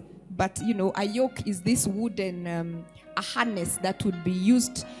nowadays, but a yoke is this wooden a harness that would be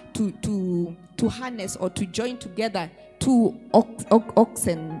used to harness or to join together two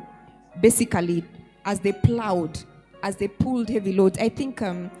oxen, basically, as they plowed, as they pulled heavy loads. I think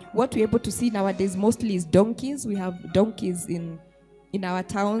what we're able to see nowadays mostly is donkeys. We have donkeys in our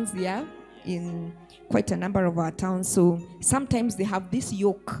towns, in quite a number of our towns. So sometimes they have this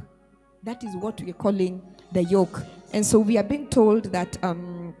yoke. That is what we're calling the yoke. And so we are being told that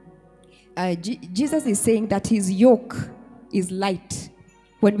Jesus is saying that his yoke is light.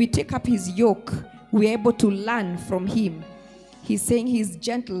 When we take up his yoke, we're able to learn from him. He's saying he's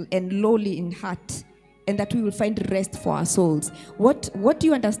gentle and lowly in heart, and that we will find rest for our souls. What do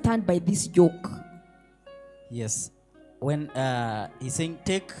you understand by this yoke? Yes. When he's saying,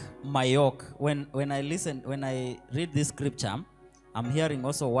 take my yoke, when I read this scripture, I'm hearing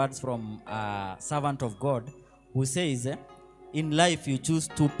also words from a servant of God who says, in life you choose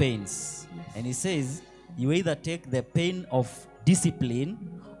two pains. Yes. And he says, you either take the pain of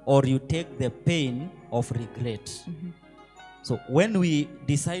discipline or you take the pain of regret. So when we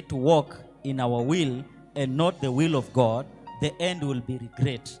decide to walk in our will and not the will of God, the end will be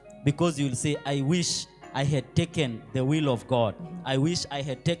regret, because you will say, I wish I had taken the will of God. I wish I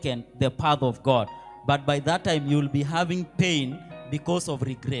had taken the path of God. But by that time you will be having pain because of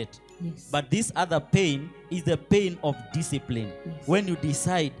regret. Yes. But this other pain is the pain of discipline. Yes. When you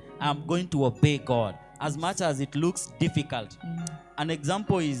decide, I'm going to obey God, as much as it looks difficult. An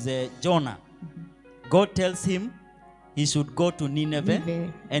example is Jonah. God tells him he should go to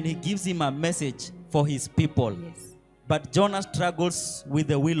Nineveh, and he gives him a message for his people. Yes. But Jonah struggles with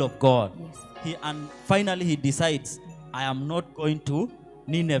the will of God. Yes. And finally he decides, I am not going to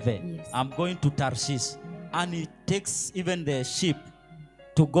Nineveh. Yes. I'm going to Tarshish. And he takes even the ship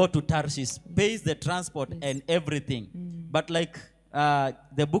to go to Tarshish, pays the transport and everything. But like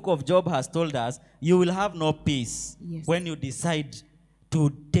the book of Job has told us, you will have no peace when you decide to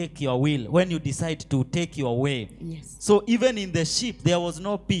take your will, when you decide to take your way. Yes. So even in the ship, there was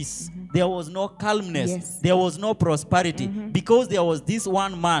no peace. There was no calmness. Yes. There was no prosperity. Because there was this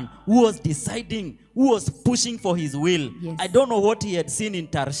one man who was deciding, who was pushing for his will. Yes. I don't know what he had seen in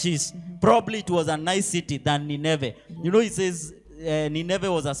Tarshish. Probably it was a nice city than Nineveh. You know, it says Nineveh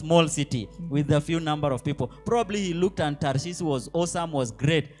was a small city with a few number of people. Probably he looked and Tarshish was awesome, was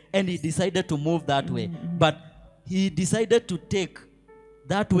great, and he decided to move that way. But he decided to take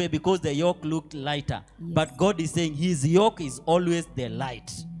that way because the yoke looked lighter. But God is saying his yoke is always the light.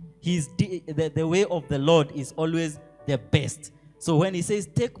 The way of the Lord is always the best. So when he says,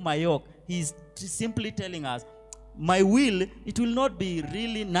 take my yoke, he's simply telling us, my will, it will not be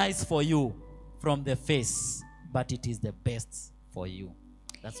really nice for you from the face, but it is the best for you.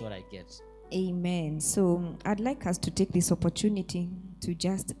 That's what I get. Amen. So I'd like us to take this opportunity to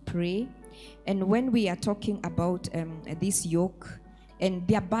just pray. And when we are talking about this yoke and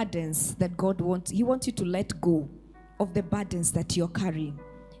their burdens that God wants, he wants you to let go of the burdens that you're carrying,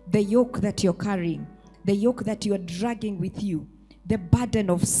 the yoke that you're carrying, the yoke that you're dragging with you, the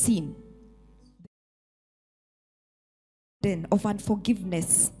burden of sin, the burden of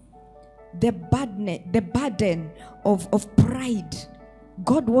unforgiveness, the burden of pride.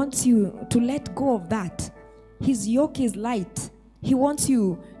 God wants you to let go of that. His yoke is light. He wants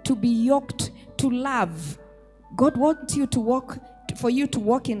you to be yoked to love. God wants you to walk, for you to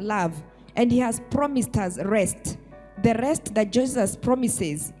walk in love, and he has promised us rest. The rest that Jesus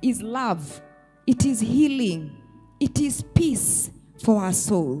promises is love. It is healing. It is peace for our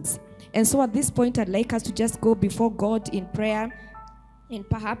souls. And so at this point, I'd like us to just go before God in prayer. And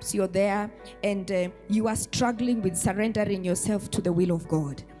perhaps you're there and you are struggling with surrendering yourself to the will of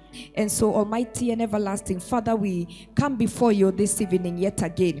God. And so, Almighty and everlasting Father, we come before you this evening yet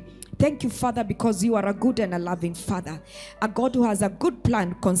again. Thank you, Father, because you are a good and a loving Father, a God who has a good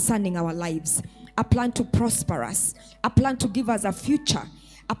plan concerning our lives, a plan to prosper us, a plan to give us a future,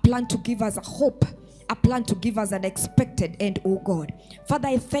 a plan to give us a hope, a plan to give us an expected end, oh God. Father,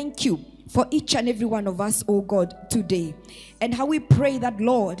 I thank you for each and every one of us, oh God, today. And how we pray that,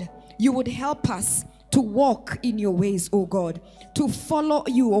 Lord, you would help us to walk in your ways, oh God, to follow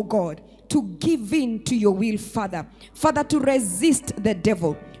you, oh God, to give in to your will, Father. Father, to resist the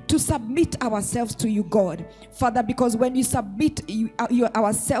devil, to submit ourselves to you, God. Father, because when you submit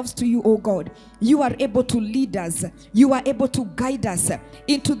ourselves to you, oh God, you are able to lead us. You are able to guide us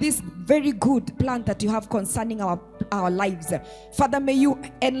into this very good plan that you have concerning our lives. Father, may you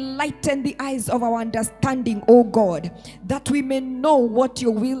enlighten the eyes of our understanding, oh God, that we may know what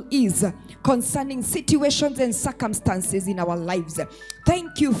your will is concerning situations and circumstances in our lives.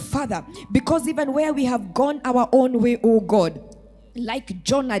 Thank you, Father, because even where we have gone our own way, oh God, like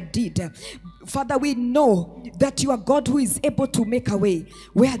Jonah did, Father, we know that you are God who is able to make a way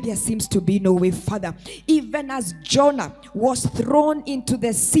where there seems to be no way, Father. Even as Jonah was thrown into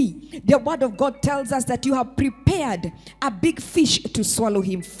the sea, the word of God tells us that you have prepared a big fish to swallow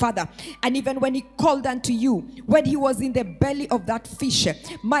him, Father. And even when he called unto you, when he was in the belly of that fish,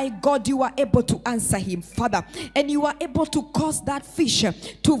 my God, you are able to answer him, Father. And you are able to cause that fish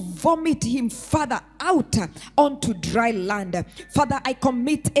to vomit him, Father, out onto dry land. Father, I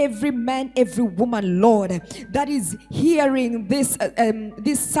commit every man, every woman, Lord, that is hearing this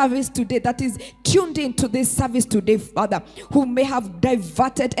service today, that is tuned into this service today, Father, who may have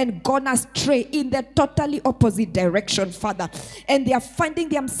diverted and gone astray in the totally opposite direction, Father, and they are finding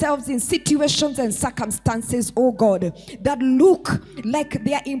themselves in situations and circumstances, oh God, that look like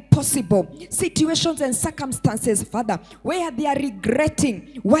they are impossible situations and circumstances, Father, where they are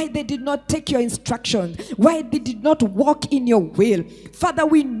regretting why they did not take your instructions, why they did not walk in your will. Father,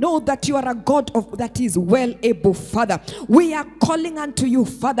 we know that you are a God that is well able, Father. We are calling unto you,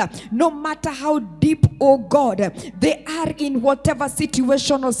 Father, no matter how deep, oh God, they are in whatever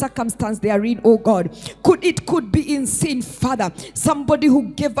situation or circumstance they are in, oh God. It could be in sin, Father. Somebody who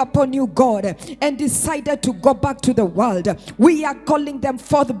gave up on you, God, and decided to go back to the world. We are calling them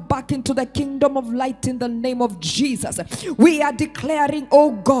forth back into the kingdom of light in the name of Jesus. We are declaring,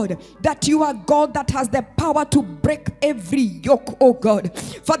 oh God, that you are God that has the power to break every yoke yoke, oh God.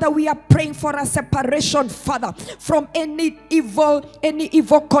 Father, we are praying for a separation, Father, from any evil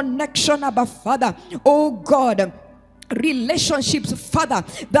connection, Abba Father, oh God. Relationships, Father,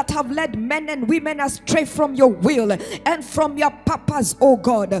 that have led men and women astray from your will and from your purpose, oh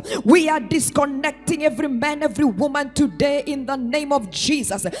God. We are disconnecting every man, every woman today in the name of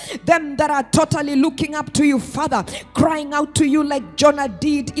Jesus. Them that are totally looking up to you, Father, crying out to you like Jonah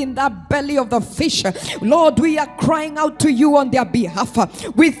did in the belly of the fish. Lord, we are crying out to you on their behalf.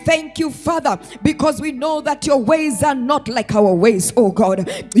 We thank you, Father, because we know that your ways are not like our ways, oh God.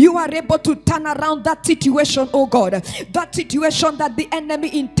 You are able to turn around that situation, oh God. That situation that the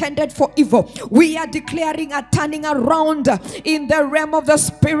enemy intended for evil, we are declaring a turning around in the realm of the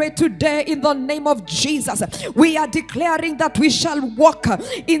spirit today in the name of Jesus. We are declaring that we shall walk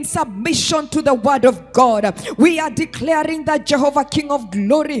in submission to the word of God. We are declaring that Jehovah King of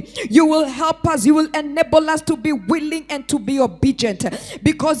glory, you will help us, you will enable us to be willing and to be obedient,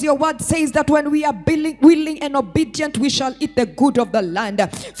 because your word says that when we are willing and obedient, we shall eat the good of the land.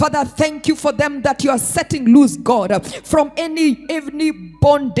 Father, thank you for them that you are setting loose, God, from any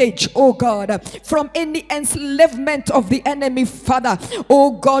bondage, oh God, from any enslavement of the enemy, Father.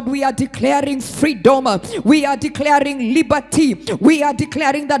 Oh God, we are declaring freedom, we are declaring liberty, we are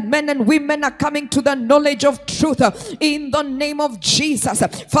declaring that men and women are coming to the knowledge of truth in the name of Jesus.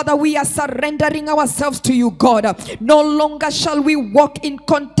 Father, we are surrendering ourselves to you, God. No longer shall we walk in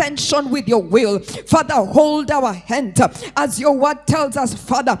contention with your will. Father, hold our hand as your word tells us,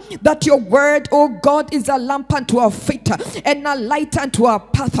 Father, that your word, oh God, is a lamp unto our feet and a light unto our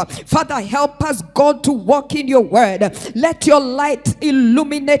path. Father, help us, God, to walk in your word. Let your light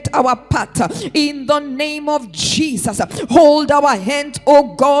illuminate our path in the name of Jesus. Hold our hand,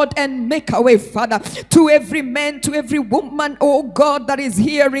 oh God, and make a way, Father, to every man, to every woman, oh God, that is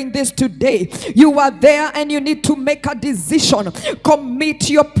hearing this today. You are there and you need to make a decision. Commit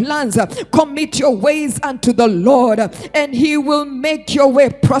your plans, commit your ways unto the Lord, and he will make your way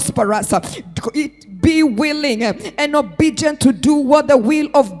prosperous. Be willing and obedient to do what the will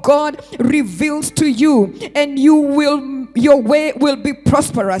of God reveals to you, and your way will be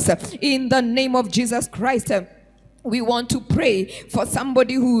prosperous in the name of Jesus Christ. We want to pray for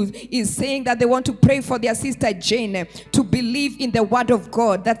somebody who is saying that they want to pray for their sister Jane to believe in the word of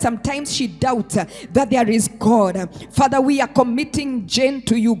God, that sometimes she doubts that there is God. Father, we are committing Jane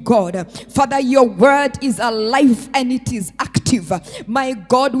to you, God. Father, your word is alive and it is active. My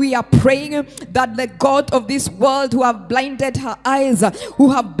God, we are praying that the God of this world who have blinded her eyes,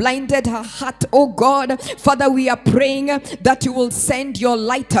 who have blinded her heart, oh God, Father, we are praying that you will send your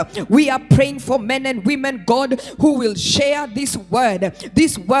light. We are praying for men and women, God, who will share this word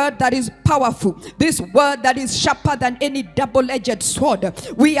that is powerful, this word that is sharper than any double-edged sword.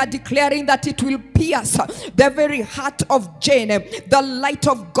 We are declaring that it will pierce the very heart of Jane. The light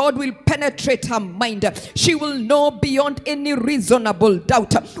of God will penetrate her mind. She will know beyond any reasonable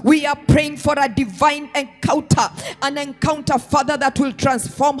doubt. We are praying for a divine encounter, an encounter, Father, that will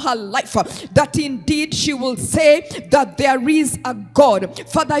transform her life, that indeed she will say that there is a God.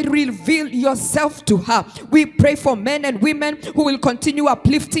 Father, reveal yourself to her. We pray for men and women who will continue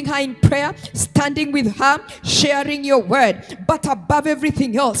uplifting her in prayer, standing with her, sharing your word. But above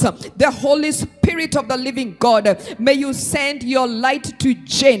everything else, the Holy Spirit of the living God, may you send your light to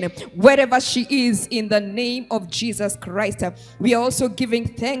Jane wherever she is, in the name of Jesus Christ. We are also giving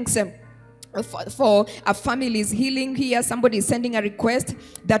thanks for our family's healing here. Somebody is sending a request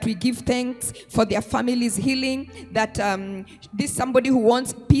that we give thanks for their family's healing, that this somebody who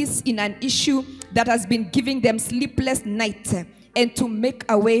wants peace in an issue that has been giving them sleepless nights, and to make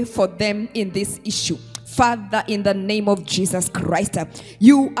a way for them in this issue. Father, in the name of Jesus Christ,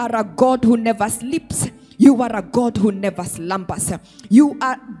 you are a God who never sleeps. You are a God who never slumbers. You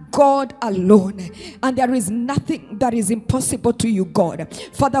are God alone, and there is nothing that is impossible to you, God.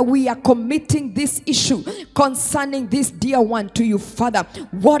 Father, we are committing this issue concerning this dear one to you, Father.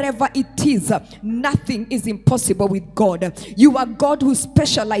 Whatever it is, nothing is impossible with God. You are God who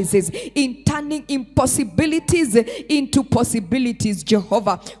specializes in turning impossibilities into possibilities,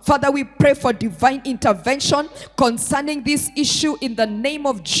 Jehovah. Father, we pray for divine intervention concerning this issue in the name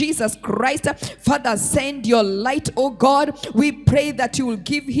of Jesus Christ. Father, send your light, oh God. We pray that you will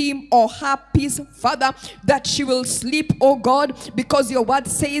give him or her peace, Father, that she will sleep, oh God, because your word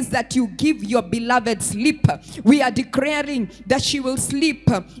says that you give your beloved sleep. We are declaring that she will sleep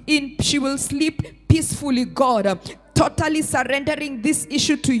peacefully, God, totally surrendering this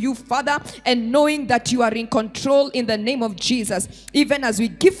issue to you, Father, and knowing that you are in control in the name of Jesus. Even as we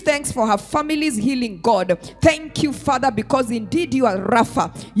give thanks for her family's healing, God, thank you, Father, because indeed you are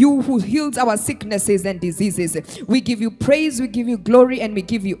Rapha, you who heals our sicknesses and diseases. We give you praise, we give you glory, and we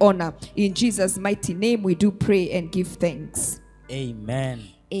give you honor. In Jesus' mighty name we do pray and give thanks. Amen.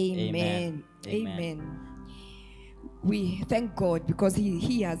 Amen. Amen. We thank God because he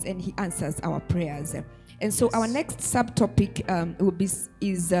hears and he answers our prayers. And so our next subtopic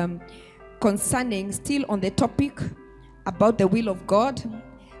is concerning, still on the topic about the will of God.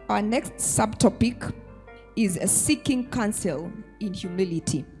 Our next subtopic is seeking counsel in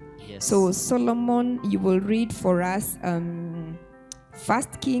humility. Yes. So Solomon, you will read for us 1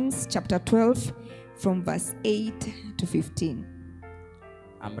 Kings chapter 12 from verse 8 to 15.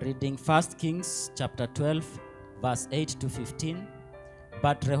 I'm reading 1 Kings chapter 12, verse 8 to 15.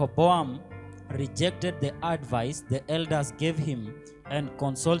 But Rehoboam rejected the advice the elders gave him and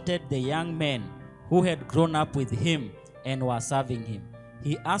consulted the young men who had grown up with him and were serving him.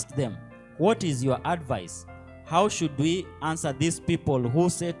 He asked them, "What is your advice? How should we answer these people who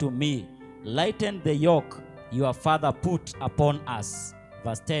say to me, 'Lighten the yoke your father put upon us'?"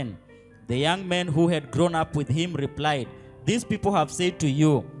 Verse 10. The young men who had grown up with him replied, "These people have said to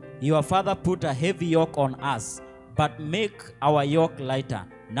you, 'Your father put a heavy yoke on us, but make our yoke lighter.'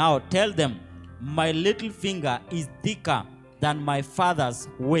 Now tell them, 'My little finger is thicker than my father's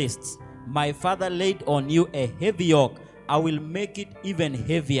waist. My father laid on you a heavy yoke. I will make it even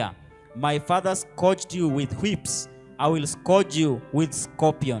heavier. My father scourged you with whips. I will scourge you with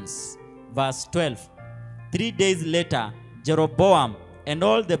scorpions." Verse 12. 3 days later, Jeroboam and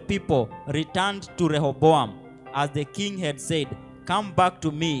all the people returned to Rehoboam, as the king had said, "Come back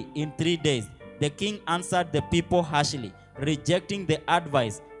to me in 3 days." The king answered the people harshly, rejecting the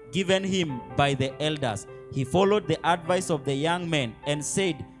advice given him by the elders. He followed the advice of the young men and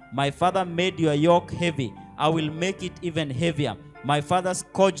said, "My father made your yoke heavy. I will make it even heavier. My father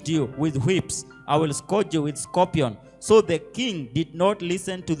scourged you with whips. I will scourge you with scorpion." So the king did not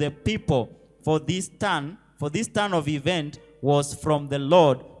listen to the people, for this turn of event was from the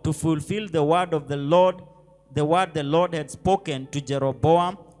Lord, to fulfill the word of the Lord, the word the Lord had spoken to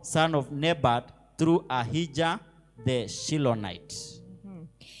Jeroboam, son of Nebat, through Ahijah the Shilonite.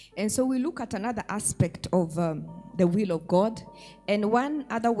 And so we look at another aspect of the will of God. And one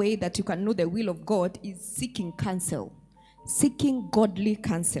other way that you can know the will of God is seeking counsel, seeking godly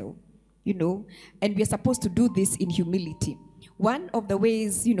counsel, and we are supposed to do this in humility. One of the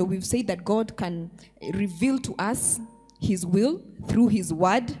ways, we've said that God can reveal to us his will through his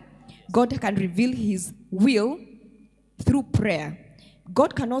word. God can reveal his will through prayer.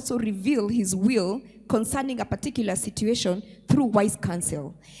 God can also reveal his will concerning a particular situation through wise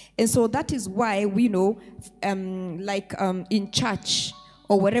counsel. And so that is why we know, in church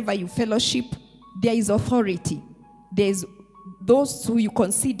or wherever you fellowship, there is authority. There's those who you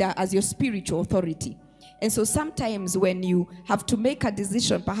consider as your spiritual authority. And so sometimes when you have to make a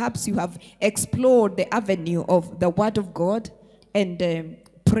decision, perhaps you have explored the avenue of the word of God and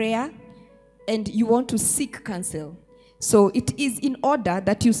prayer, and you want to seek counsel. So it is in order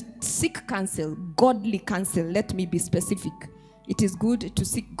that you seek counsel, godly counsel. Let me be specific. It is good to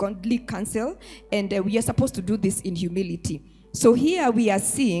seek godly counsel, and we are supposed to do this in humility. So here we are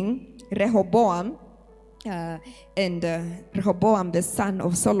seeing Rehoboam, Rehoboam, the son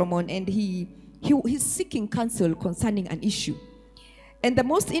of Solomon, and he's seeking counsel concerning an issue. And the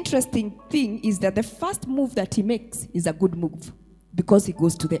most interesting thing is that the first move that he makes is a good move, because he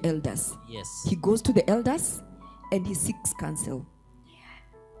goes to the elders. Yes. He goes to the elders and he seeks counsel.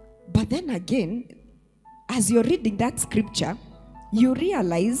 But then again, as you're reading that scripture, you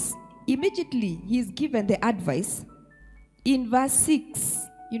realize immediately he's given the advice in verse 6,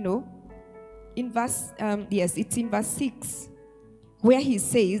 in verse, it's in verse 6, where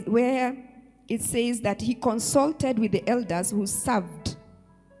it says that he consulted with the elders who served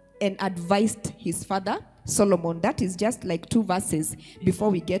and advised his father Solomon. That is just like 2 verses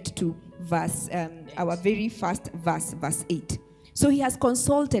before we get to verse, our very first verse, verse 8. So he has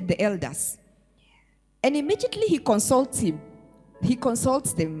consulted the elders, and immediately he consults them.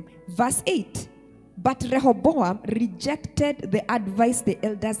 Verse 8. But Rehoboam rejected the advice the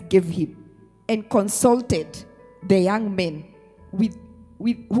elders gave him and consulted the young men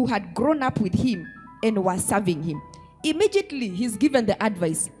who had grown up with him and were serving him. Immediately he's given the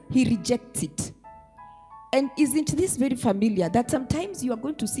advice, he rejects it. And isn't this very familiar, that sometimes you are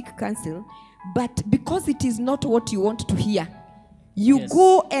going to seek counsel, but because it is not what you want to hear, you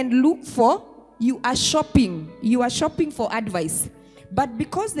go and look for, you are shopping for advice. But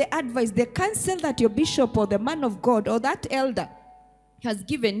because the advice, the counsel that your bishop or the man of God or that elder has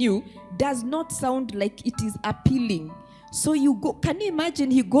given you does not sound like it is appealing. So you go, can you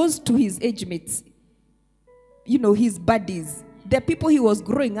imagine he goes to his age mates, his buddies, the people he was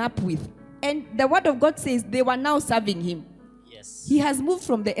growing up with. And the word of God says they were now serving him. Yes. He has moved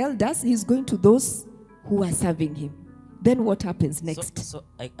from the elders, he's going to those who are serving him. Then what happens next? So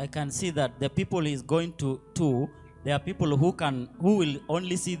I can see that the people he's going to, there are people who will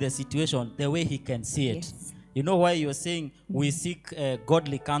only see the situation the way he can see it. Yes. You know why you're saying we seek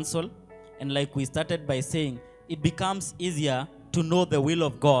godly counsel? And like we started by saying, it becomes easier to know the will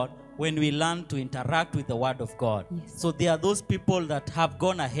of God when we learn to interact with the word of God. Yes. So there are those people that have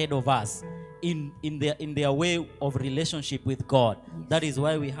gone ahead of us in their way of relationship with God. Yes. That is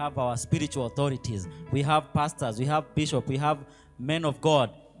why we have our spiritual authorities. We have pastors, we have bishops, we have men of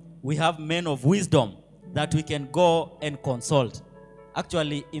God, we have men of wisdom that we can go and consult.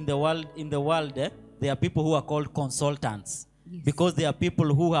 Actually, in the world, there are people who are called consultants. Yes. Because they are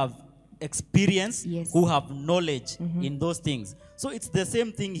people who have experience, yes, who have knowledge in those things. So it's the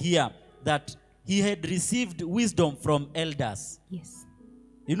same thing here, that he had received wisdom from elders. Yes.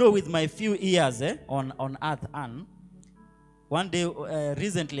 With my few years on earth, and one day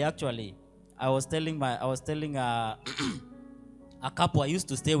recently, actually, I was telling a couple I used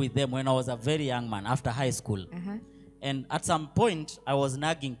to stay with them when I was a very young man after high school. And at some point, I was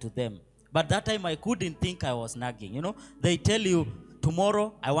nagging to them. But that time, I couldn't think I was nagging. They tell you,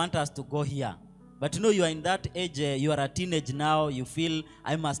 tomorrow, I want us to go here. But you are in that age, you are a teenage now, you feel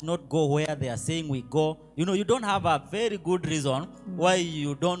I must not go where they are saying we go. You don't have a very good reason why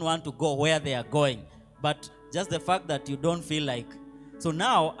you don't want to go where they are going. But just the fact that you don't feel like. So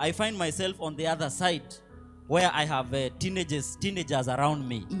now, I find myself on the other side, where I have teenagers around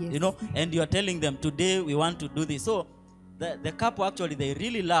me, yes, and you are telling them, today we want to do this. So the couple, actually, they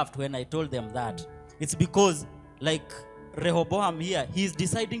really laughed when I told them that. It's because, like Rehoboam here, he's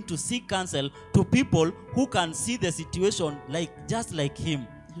deciding to seek counsel to people who can see the situation just like him.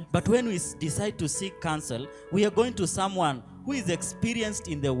 Yes. But when we decide to seek counsel, we are going to someone who is experienced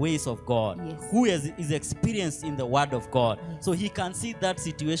in the ways of God, yes, who is experienced in the word of God. Yes. So he can see that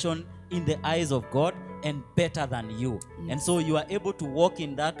situation in the eyes of God and better than you. Yes. And so you are able to walk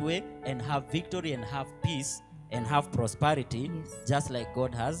in that way and have victory and have peace and have prosperity, yes, just like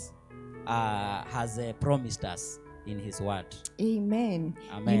God has promised us in his word. Amen.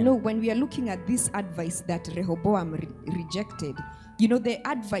 Amen. When we are looking at this advice that Rehoboam rejected, the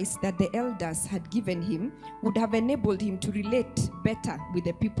advice that the elders had given him would have enabled him to relate better with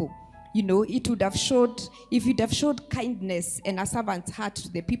the people. It would have showed, if he'd have showed kindness and a servant's heart to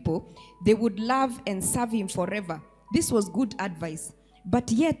the people, they would love and serve him forever. This was good advice.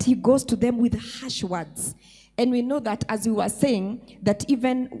 But yet he goes to them with harsh words. And we know that, as we were saying, that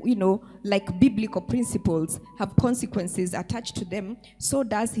even, like biblical principles have consequences attached to them, so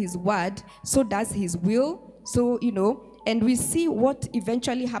does his word, so does his will. So, and we see what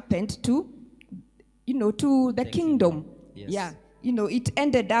eventually happened to, to the kingdom. Yes. Yeah. It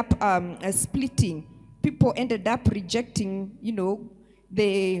ended up splitting. People ended up rejecting,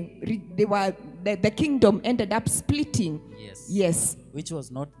 the kingdom ended up splitting. Yes. Yes. Which was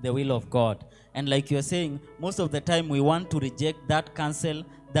not the will of God. And like you're saying, most of the time we want to reject that counsel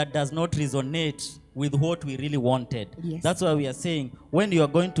that does not resonate with what we really wanted. Yes. That's why we are saying, when you are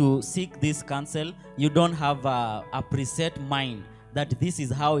going to seek this counsel, you don't have a preset mind that this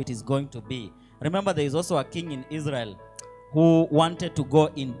is how it is going to be. Remember, there is also a king in Israel who wanted to go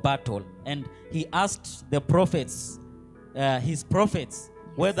in battle. And he asked the prophets, his prophets,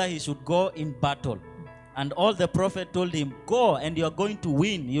 whether he should go in battle. And all the prophet told him, go and you're going to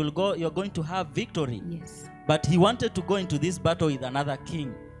win. You're going to have victory. Yes. But he wanted to go into this battle with another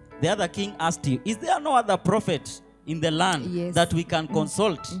king. The other king asked him, is there no other prophet in the land, yes, that we can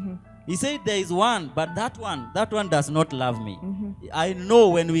consult? He said, there is one, but that one does not love me. I know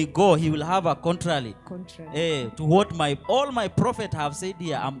when we go, he will have a contrary. To what all my prophets have said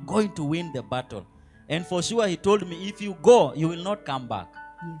here, I'm going to win the battle. And for sure, he told me, if you go, you will not come back.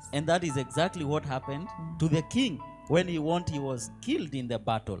 Yes. And that is exactly what happened to the king. When he was killed in the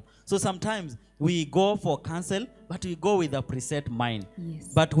battle. So sometimes we go for counsel, but we go with a preset mind.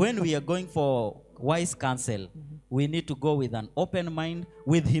 Yes. But when we are going for wise counsel, we need to go with an open mind,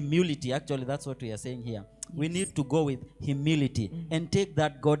 with humility. Actually, that's what we are saying here. Yes. We need to go with humility and take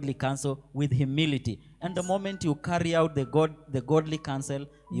that godly counsel with humility. And the moment you carry out the godly counsel,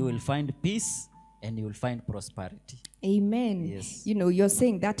 you will find peace and you will find prosperity. Amen. Yes. You're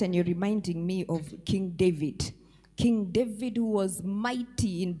saying that and you're reminding me of King David. King David, who was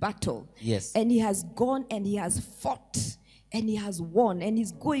mighty in battle. Yes. And he has gone and he has fought. and he has won, and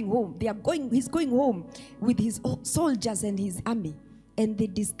he's going home. He's going home with his soldiers and his army, and they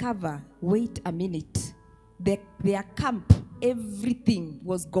discover, wait a minute, their camp, everything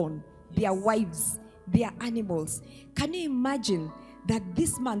was gone. Their wives, their animals. Can you imagine that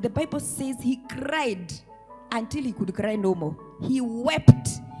this man, the Bible says he cried until he could cry no more. He wept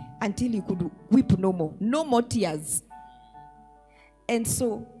until he could weep no more. No more tears. And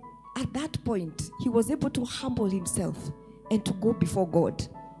so at that point, he was able to humble himself and to go before God.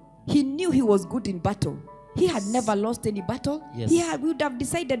 He knew he was good in battle. He had never lost any battle. Yes. He would have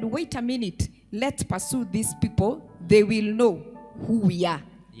decided, wait a minute, let's pursue these people. They will know who we are.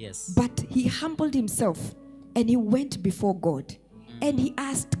 Yes. But he humbled himself and he went before God. And he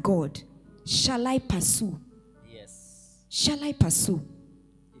asked God, shall I pursue? Yes. Shall I pursue?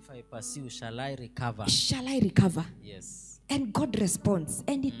 If I pursue, shall I recover? Shall I recover? Yes. And God responds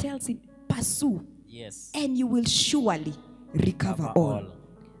and he tells him, pursue. Yes. And you will surely recover all.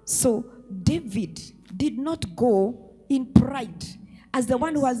 So David did not go in pride as the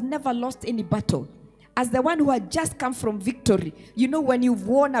one who has never lost any battle, as the one who had just come from victory. You know, when you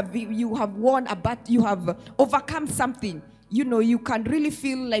have won a battle, you have overcome something, you know, you can really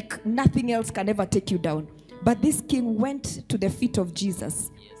feel like nothing else can ever take you down. But this king went to the feet of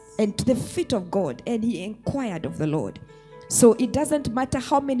Jesus and to the feet of God, and he inquired of the Lord. So it doesn't matter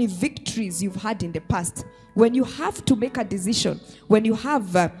how many victories you've had in the past. When you have to make a decision, when you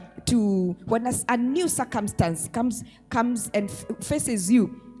have when a new circumstance comes and faces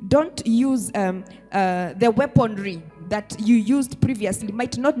you, don't use the weaponry that you used previously.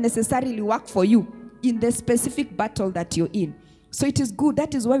 Might not necessarily work for you in the specific battle that you're in. So it is good.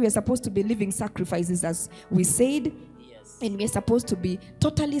 That is why we are supposed to be living sacrifices, as we said. Yes. And we are supposed to be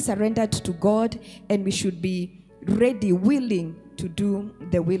totally surrendered to God, and we should be ready, willing to do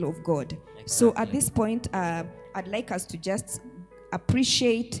the will of God. Exactly. So at this point, I'd like us to just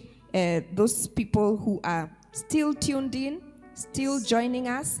appreciate those people who are still tuned in, still joining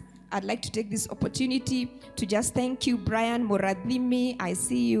us. I'd like to take this opportunity to just thank you, Brian Moradhimi. I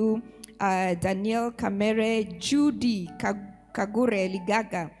see you. Daniel Kamere, Judy Kagure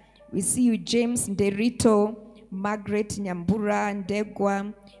Ligaga. We see you, James Nderito, Margaret Nyambura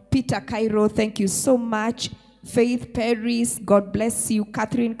Ndegwa, Peter Cairo. Thank you so much. Faith Paris, God bless you.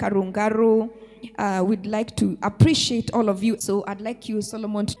 Catherine Karungaru, we'd like to appreciate all of you. So I'd like you,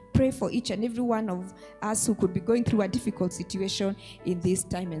 Solomon, to pray for each and every one of us who could be going through a difficult situation in this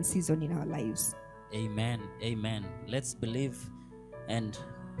time and season in our lives. Amen. Amen. Let's believe and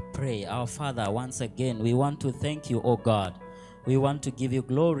pray. Our Father, once again, we want to thank you, oh God. We want to give you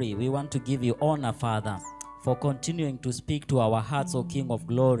glory. We want to give you honor, Father, for continuing to speak to our hearts, O King of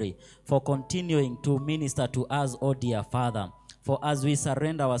Glory, for continuing to minister to us, O dear Father. For as we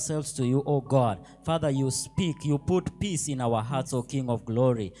surrender ourselves to you, O God, Father, you speak, you put peace in our hearts, O King of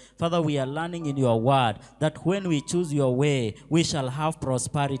Glory. Father, we are learning in your word that when we choose your way, we shall have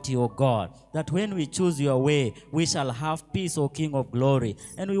prosperity, O God. That when we choose your way, we shall have peace, O King of Glory.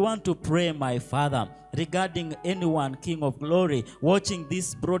 And we want to pray, my Father, regarding anyone, King of Glory, watching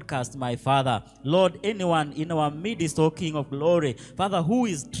this broadcast, my Father. Lord, anyone in our midst, O King of Glory, Father, who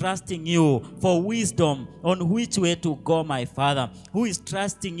is trusting you for wisdom on which way to go, my Father. Who is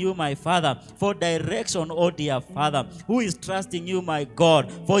trusting you, my Father, for direction, O dear Father. Who is trusting you, my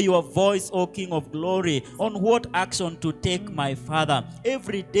God, for your voice, O King of Glory, on what action to take, my Father.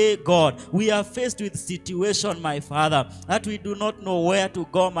 Every day, God, we are faced with situation, my Father, that we do not know where to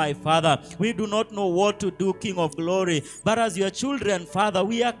go, my Father. We do not know what to do, King of Glory. But as your children, Father,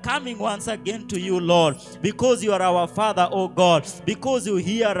 we are coming once again to you, Lord, because you are our Father, O God, because you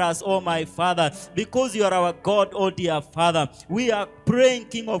hear us, O my Father, because you are our God, O dear Father. We are praying,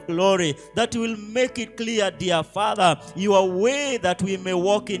 King of Glory, that you will make it clear, dear Father, your way that we may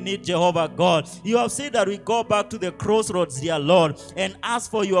walk in it, Jehovah God. You have said that we go back to the crossroads, dear Lord, and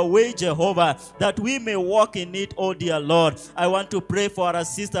ask for your way, Jehovah, that we may walk in it, O dear Lord. I want to pray for our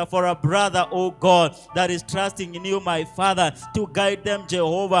sister, for our brother, O God, that is trusting in you, my Father, to guide them,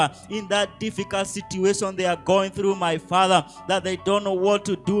 Jehovah, in that difficult situation they are going through, my Father, that they don't know what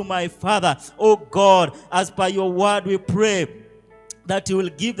to do, my Father. Oh God, as per your word we pray that you will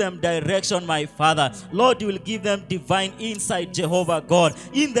give them direction, my Father. Lord, you will give them divine insight, Jehovah God.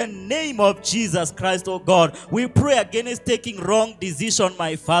 In the name of Jesus Christ, oh God, we pray against taking wrong decision,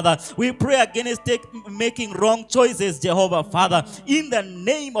 my Father. We pray against making wrong choices, Jehovah Father. In the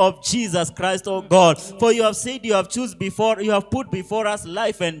name of Jesus Christ, oh God. For you have said you have put before us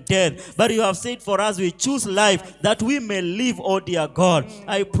life and death. But you have said for us we choose life that we may live, oh dear God.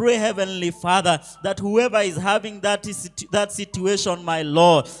 I pray, Heavenly Father, that whoever is having that situation, situation, my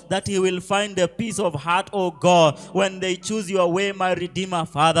Lord, that he will find a peace of heart, oh God, when they choose your way, my Redeemer,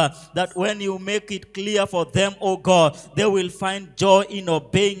 Father, that when you make it clear for them, oh God, they will find joy in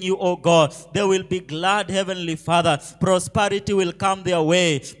obeying you, oh God. They will be glad, Heavenly Father. Prosperity will come their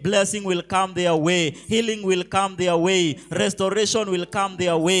way. Blessing will come their way. Healing will come their way. Restoration will come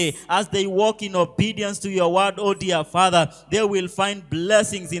their way. As they walk in obedience to your word, oh dear Father, they will find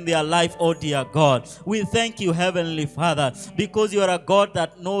blessings in their life, oh dear God. We thank you, Heavenly Father, because you are a God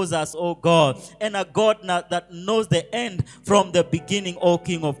that knows us, oh God, and a God that knows the end from the beginning, O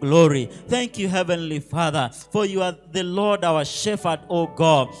King of glory. Thank you, Heavenly Father, for you are the Lord our shepherd, O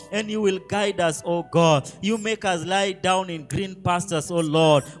God, and you will guide us, O God. You make us lie down in green pastures, O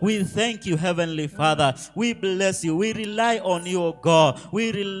Lord. We thank you, Heavenly Father. We bless you. We rely on you, O God.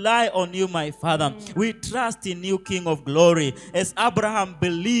 We rely on you, my Father. We trust in you, King of glory. As Abraham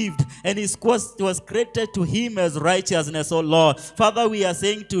believed, and his quest was credited to him as righteousness, O Lord. Father, we are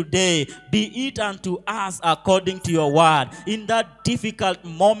saying today, be it unto us according to your word. In that difficult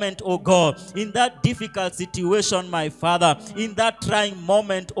moment, O God, in that difficult situation, my Father, in that trying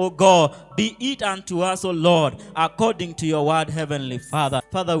moment, O God, be it unto us, O Lord, according to your word, Heavenly Father.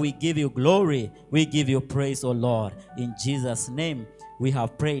 Father, we give you glory. We give you praise, O Lord. In Jesus' name, we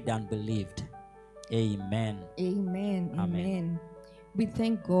have prayed and believed. Amen. Amen. Amen. We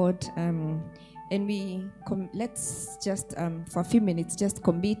thank God, and we let's just for a few minutes just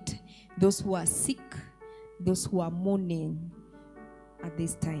commit those who are sick, those who are mourning at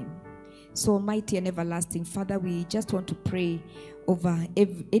this time. So mighty and everlasting Father, we just want to pray over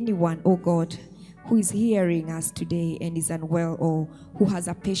anyone, oh God, who is hearing us today and is unwell, or who has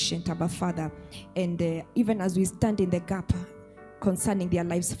a patient, Abba Father. And even as we stand in the gap concerning their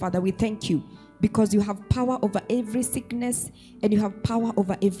lives, Father, we thank you, because you have power over every sickness and you have power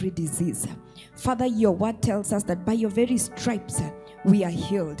over every disease. Father, your word tells us that by your very stripes we are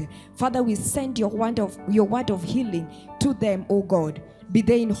healed. Father, we send your word of healing to them, oh God. Be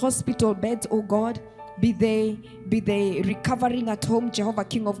they in hospital beds, oh God. Be they recovering at home, Jehovah,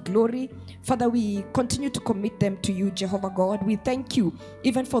 King of glory. Father, we continue to commit them to you, Jehovah God. We thank you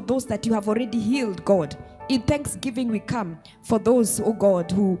even for those that you have already healed, God. In thanksgiving we come for those, oh God,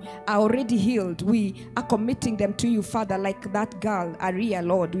 who are already healed. We are committing them to you, Father, like that girl, Aria,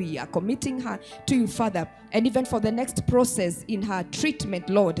 Lord. We are committing her to you, Father. And even for the next process in her treatment,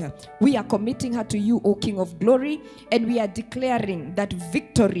 Lord, we are committing her to you, O King of glory. And we are declaring that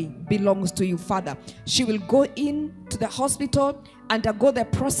victory belongs to you, Father. She will go in to the hospital, undergo the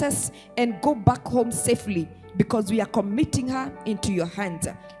process, and go back home safely, because we are committing her into your hands,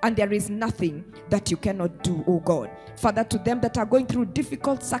 and there is nothing that you cannot do, oh God. Father, to them that are going through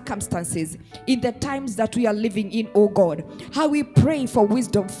difficult circumstances in the times that we are living in, oh God, how we pray for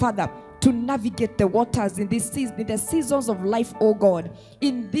wisdom, Father, to navigate the waters in this season, in the seasons of life, oh God,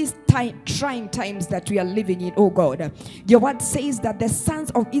 in these trying times that we are living in, oh God. Your word says that the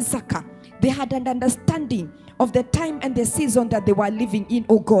sons of Issachar, they had an understanding of the time and the season that they were living in,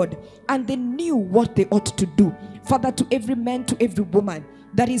 oh God, and they knew what they ought to do. Father, to every man, to every woman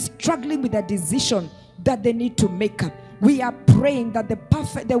that is struggling with a decision that they need to make, we are praying that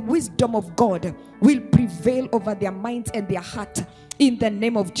the wisdom of God will prevail over their minds and their heart, in the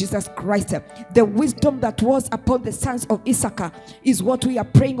name of Jesus Christ. The wisdom that was upon the sons of Issachar is what we are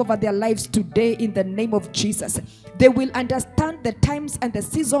praying over their lives today, in the name of Jesus. They will understand the times and the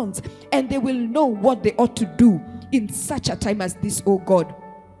seasons, and they will know what they ought to do in such a time as this, oh God,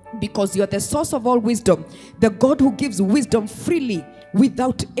 because you're the source of all wisdom, the God who gives wisdom freely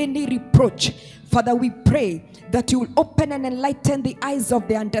without any reproach. Father, we pray that you will open and enlighten the eyes of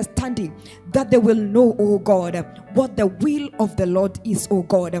their understanding, that they will know, oh God, what the will of the Lord is, oh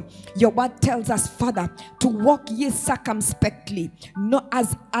God. Your word tells us, Father, to walk ye circumspectly, not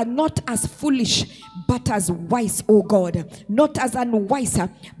as foolish, but as wise, oh God. Not as unwise,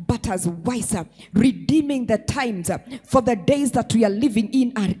 but as wiser, redeeming the times, for the days that we are living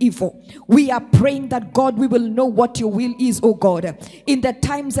in are evil. We are praying that, God, we will know what your will is, oh God, in the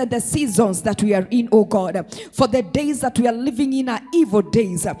times and the seasons that we are in, oh God. For the days that we are living in are evil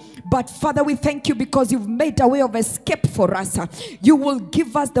days. But Father, we thank you because you've made a way of escape for us. You will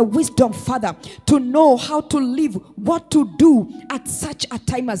give us the wisdom, Father, to know how to live, what to do at such a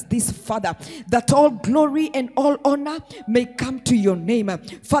time as this, Father, that all glory and all honor may come to your name.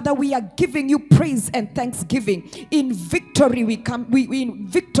 Father, we are giving you praise and thanksgiving. In victory in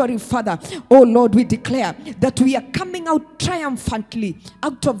victory, Father, oh Lord, we declare that we are coming out triumphantly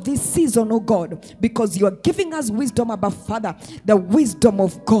out of this season, oh God, because you are giving us wisdom, above Father, the wisdom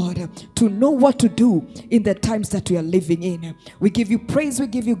of God to know what to do in the times that we are living in. We give you praise, we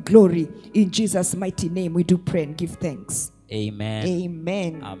give you glory. In Jesus' mighty name we do pray and give thanks. Amen.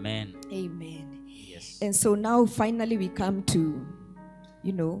 Amen. Amen. Amen. Yes. And so now finally we come to,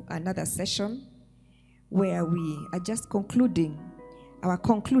 another session where we are just concluding our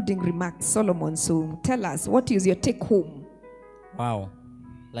concluding remarks. Solomon, so tell us, what is your take home? Wow.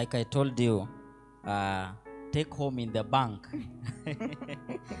 Like I told you, take home in the bank.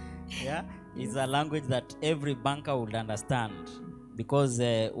 Yeah, it's a language that every banker would understand, because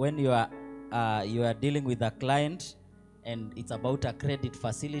when you are dealing with a client and it's about a credit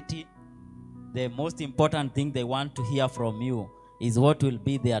facility, the most important thing they want to hear from you is what will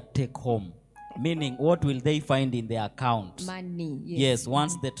be their take home, meaning what will they find in their account. Money. Yes,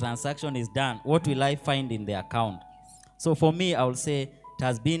 once the transaction is done, what will I find in the account? So for me, I will say it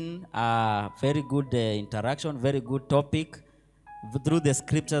has been a very good interaction, very good topic. Through the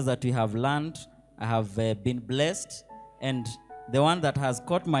scriptures that we have learned, I have been blessed. And the one that has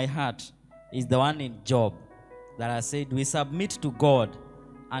caught my heart is the one in Job, that I said, we submit to God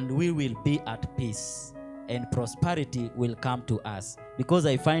and we will be at peace, and prosperity will come to us. Because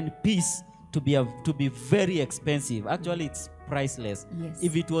I find peace to be very expensive. Actually, it's priceless. Yes.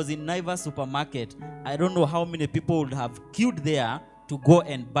 If it was in Naivas supermarket, I don't know how many people would have queued there to go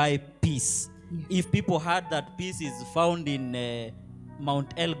and buy peace. Yes. If people heard that peace is found in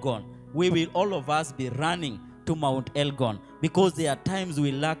Mount Elgon, we will all of us be running to Mount Elgon, because there are times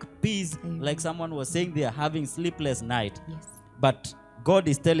we lack peace. Like someone was saying, they are having sleepless night. Yes. But God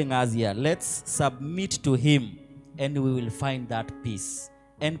is telling us here, let's submit to Him and we will find that peace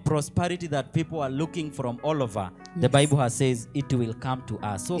and prosperity that people are looking from all over. Yes. The Bible has says it will come to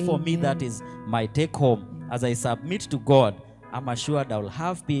us. So for me, that is my take home. As I submit to God, I'm assured I will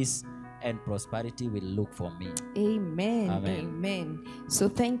have peace and prosperity will look for me. Amen. Amen. Amen. So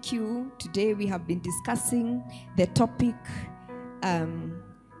thank you. Today we have been discussing the topic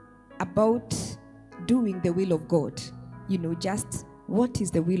about doing the will of God. Just what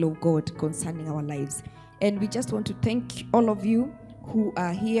is the will of God concerning our lives. And we just want to thank all of you who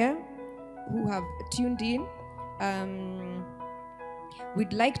are here, who have tuned in.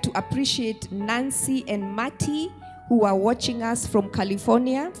 We'd like to appreciate Nancy and Matty, who are watching us from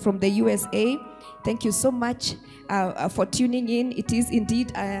California, from the USA. Thank you so much for tuning in. It is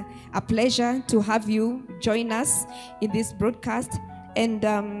indeed a pleasure to have you join us in this broadcast. And,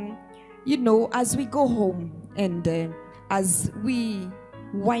 as we go home and as we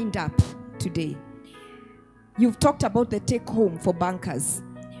wind up today, you've talked about the take home for bankers.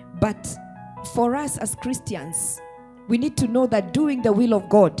 But for us as Christians, we need to know that doing the will of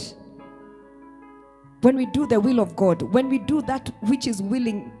God, when we do the will of God, when we do that which is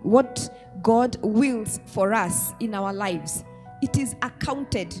willing, what God wills for us in our lives, it is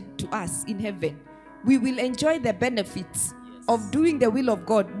accounted to us in heaven. We will enjoy the benefits of doing the will of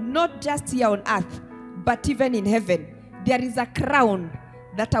God, not just here on earth, but even in heaven. There is a crown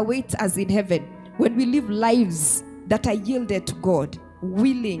that awaits us in heaven when we live lives that are yielded to God,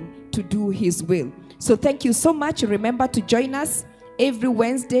 willing to do His will. So thank you so much. Remember to join us every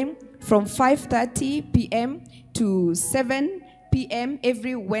Wednesday from 5:30 p.m. to 7 p.m.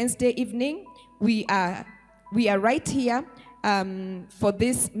 every Wednesday evening. We are right here for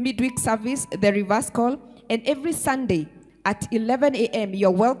this midweek service, the reverse call. And every Sunday at 11 a.m., you're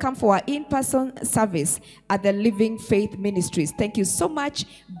welcome for our in-person service at the Living Faith Ministries. Thank you so much.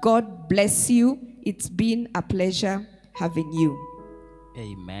 God bless you. It's been a pleasure having you.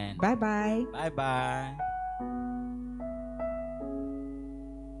 Amen. Bye-bye. Bye-bye.